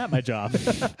job while I'm at my job.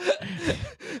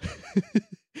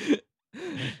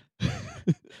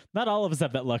 Not all of us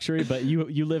have that luxury, but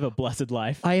you live a blessed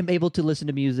life. I am able to listen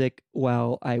to music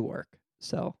while I work.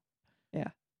 So, yeah.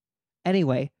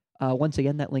 Anyway, once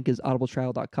again, that link is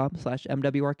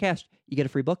audibletrial.com/MWRcast. You get a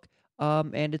free book,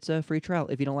 and it's a free trial.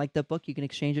 If you don't like that book, you can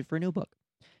exchange it for a new book.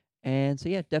 And so,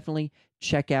 yeah, definitely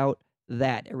check out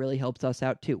that. It really helps us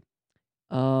out, too.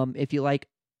 If you like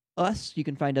us, you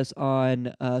can find us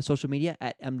on social media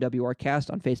at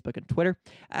MWRcast on Facebook and Twitter,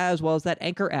 as well as that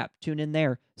Anchor app. Tune in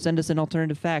there. Send us an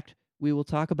alternative fact. We will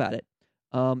talk about it.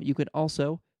 You can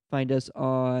also find us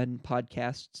on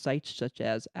podcast sites such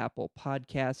as Apple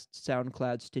Podcasts,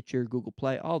 SoundCloud, Stitcher, Google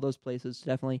Play, all those places.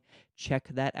 Definitely check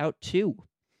that out too.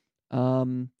 If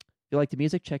you like the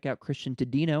music, check out Christian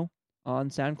Tadino on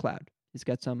SoundCloud. He's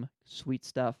got some sweet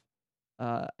stuff.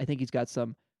 I think he's got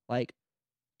some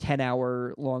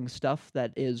 10-hour long stuff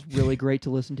that is really great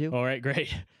to listen to. All right,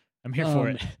 great. I'm here for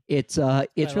it. It's Right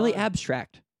really on.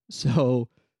 abstract. So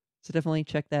definitely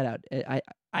check that out.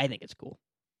 I think it's cool.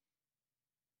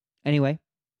 Anyway,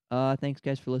 thanks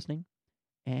guys for listening.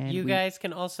 And You guys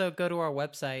can also go to our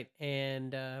website,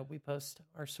 and we post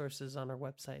our sources on our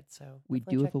website. So we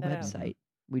definitely do have a check that out. website.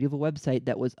 We do have a website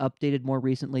that was updated more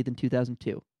recently than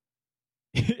 2002.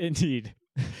 Indeed.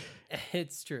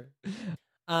 It's true.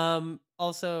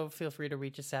 Also, feel free to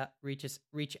reach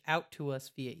out to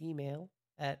us via email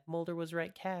at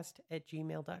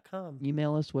molderwasrightcast@gmail.com.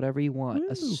 Email us whatever you want, Woo.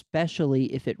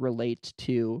 especially if it relates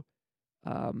to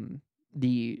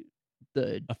the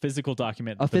A physical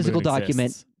document. A that the physical moon document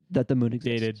exists, that the moon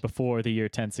exists. dated before the year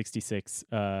 1066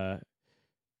 AD.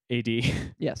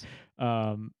 Yes.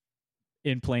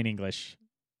 In plain English,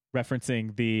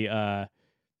 referencing the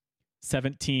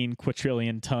 17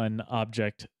 quadrillion ton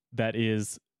object that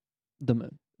is The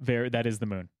moon. that is the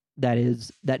moon. That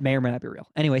may or may not be real.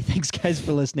 Anyway, thanks guys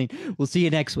for listening. We'll see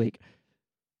you next week.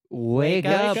 Wake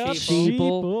up,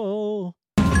 sheeple.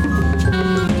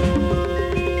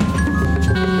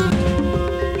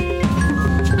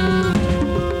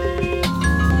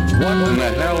 What in the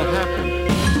hell happened?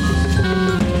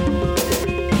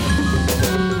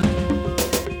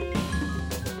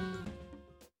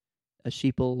 A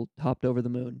sheeple hopped over the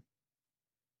moon.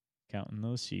 Counting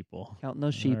those sheeple. Counting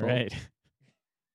those sheeple. All right.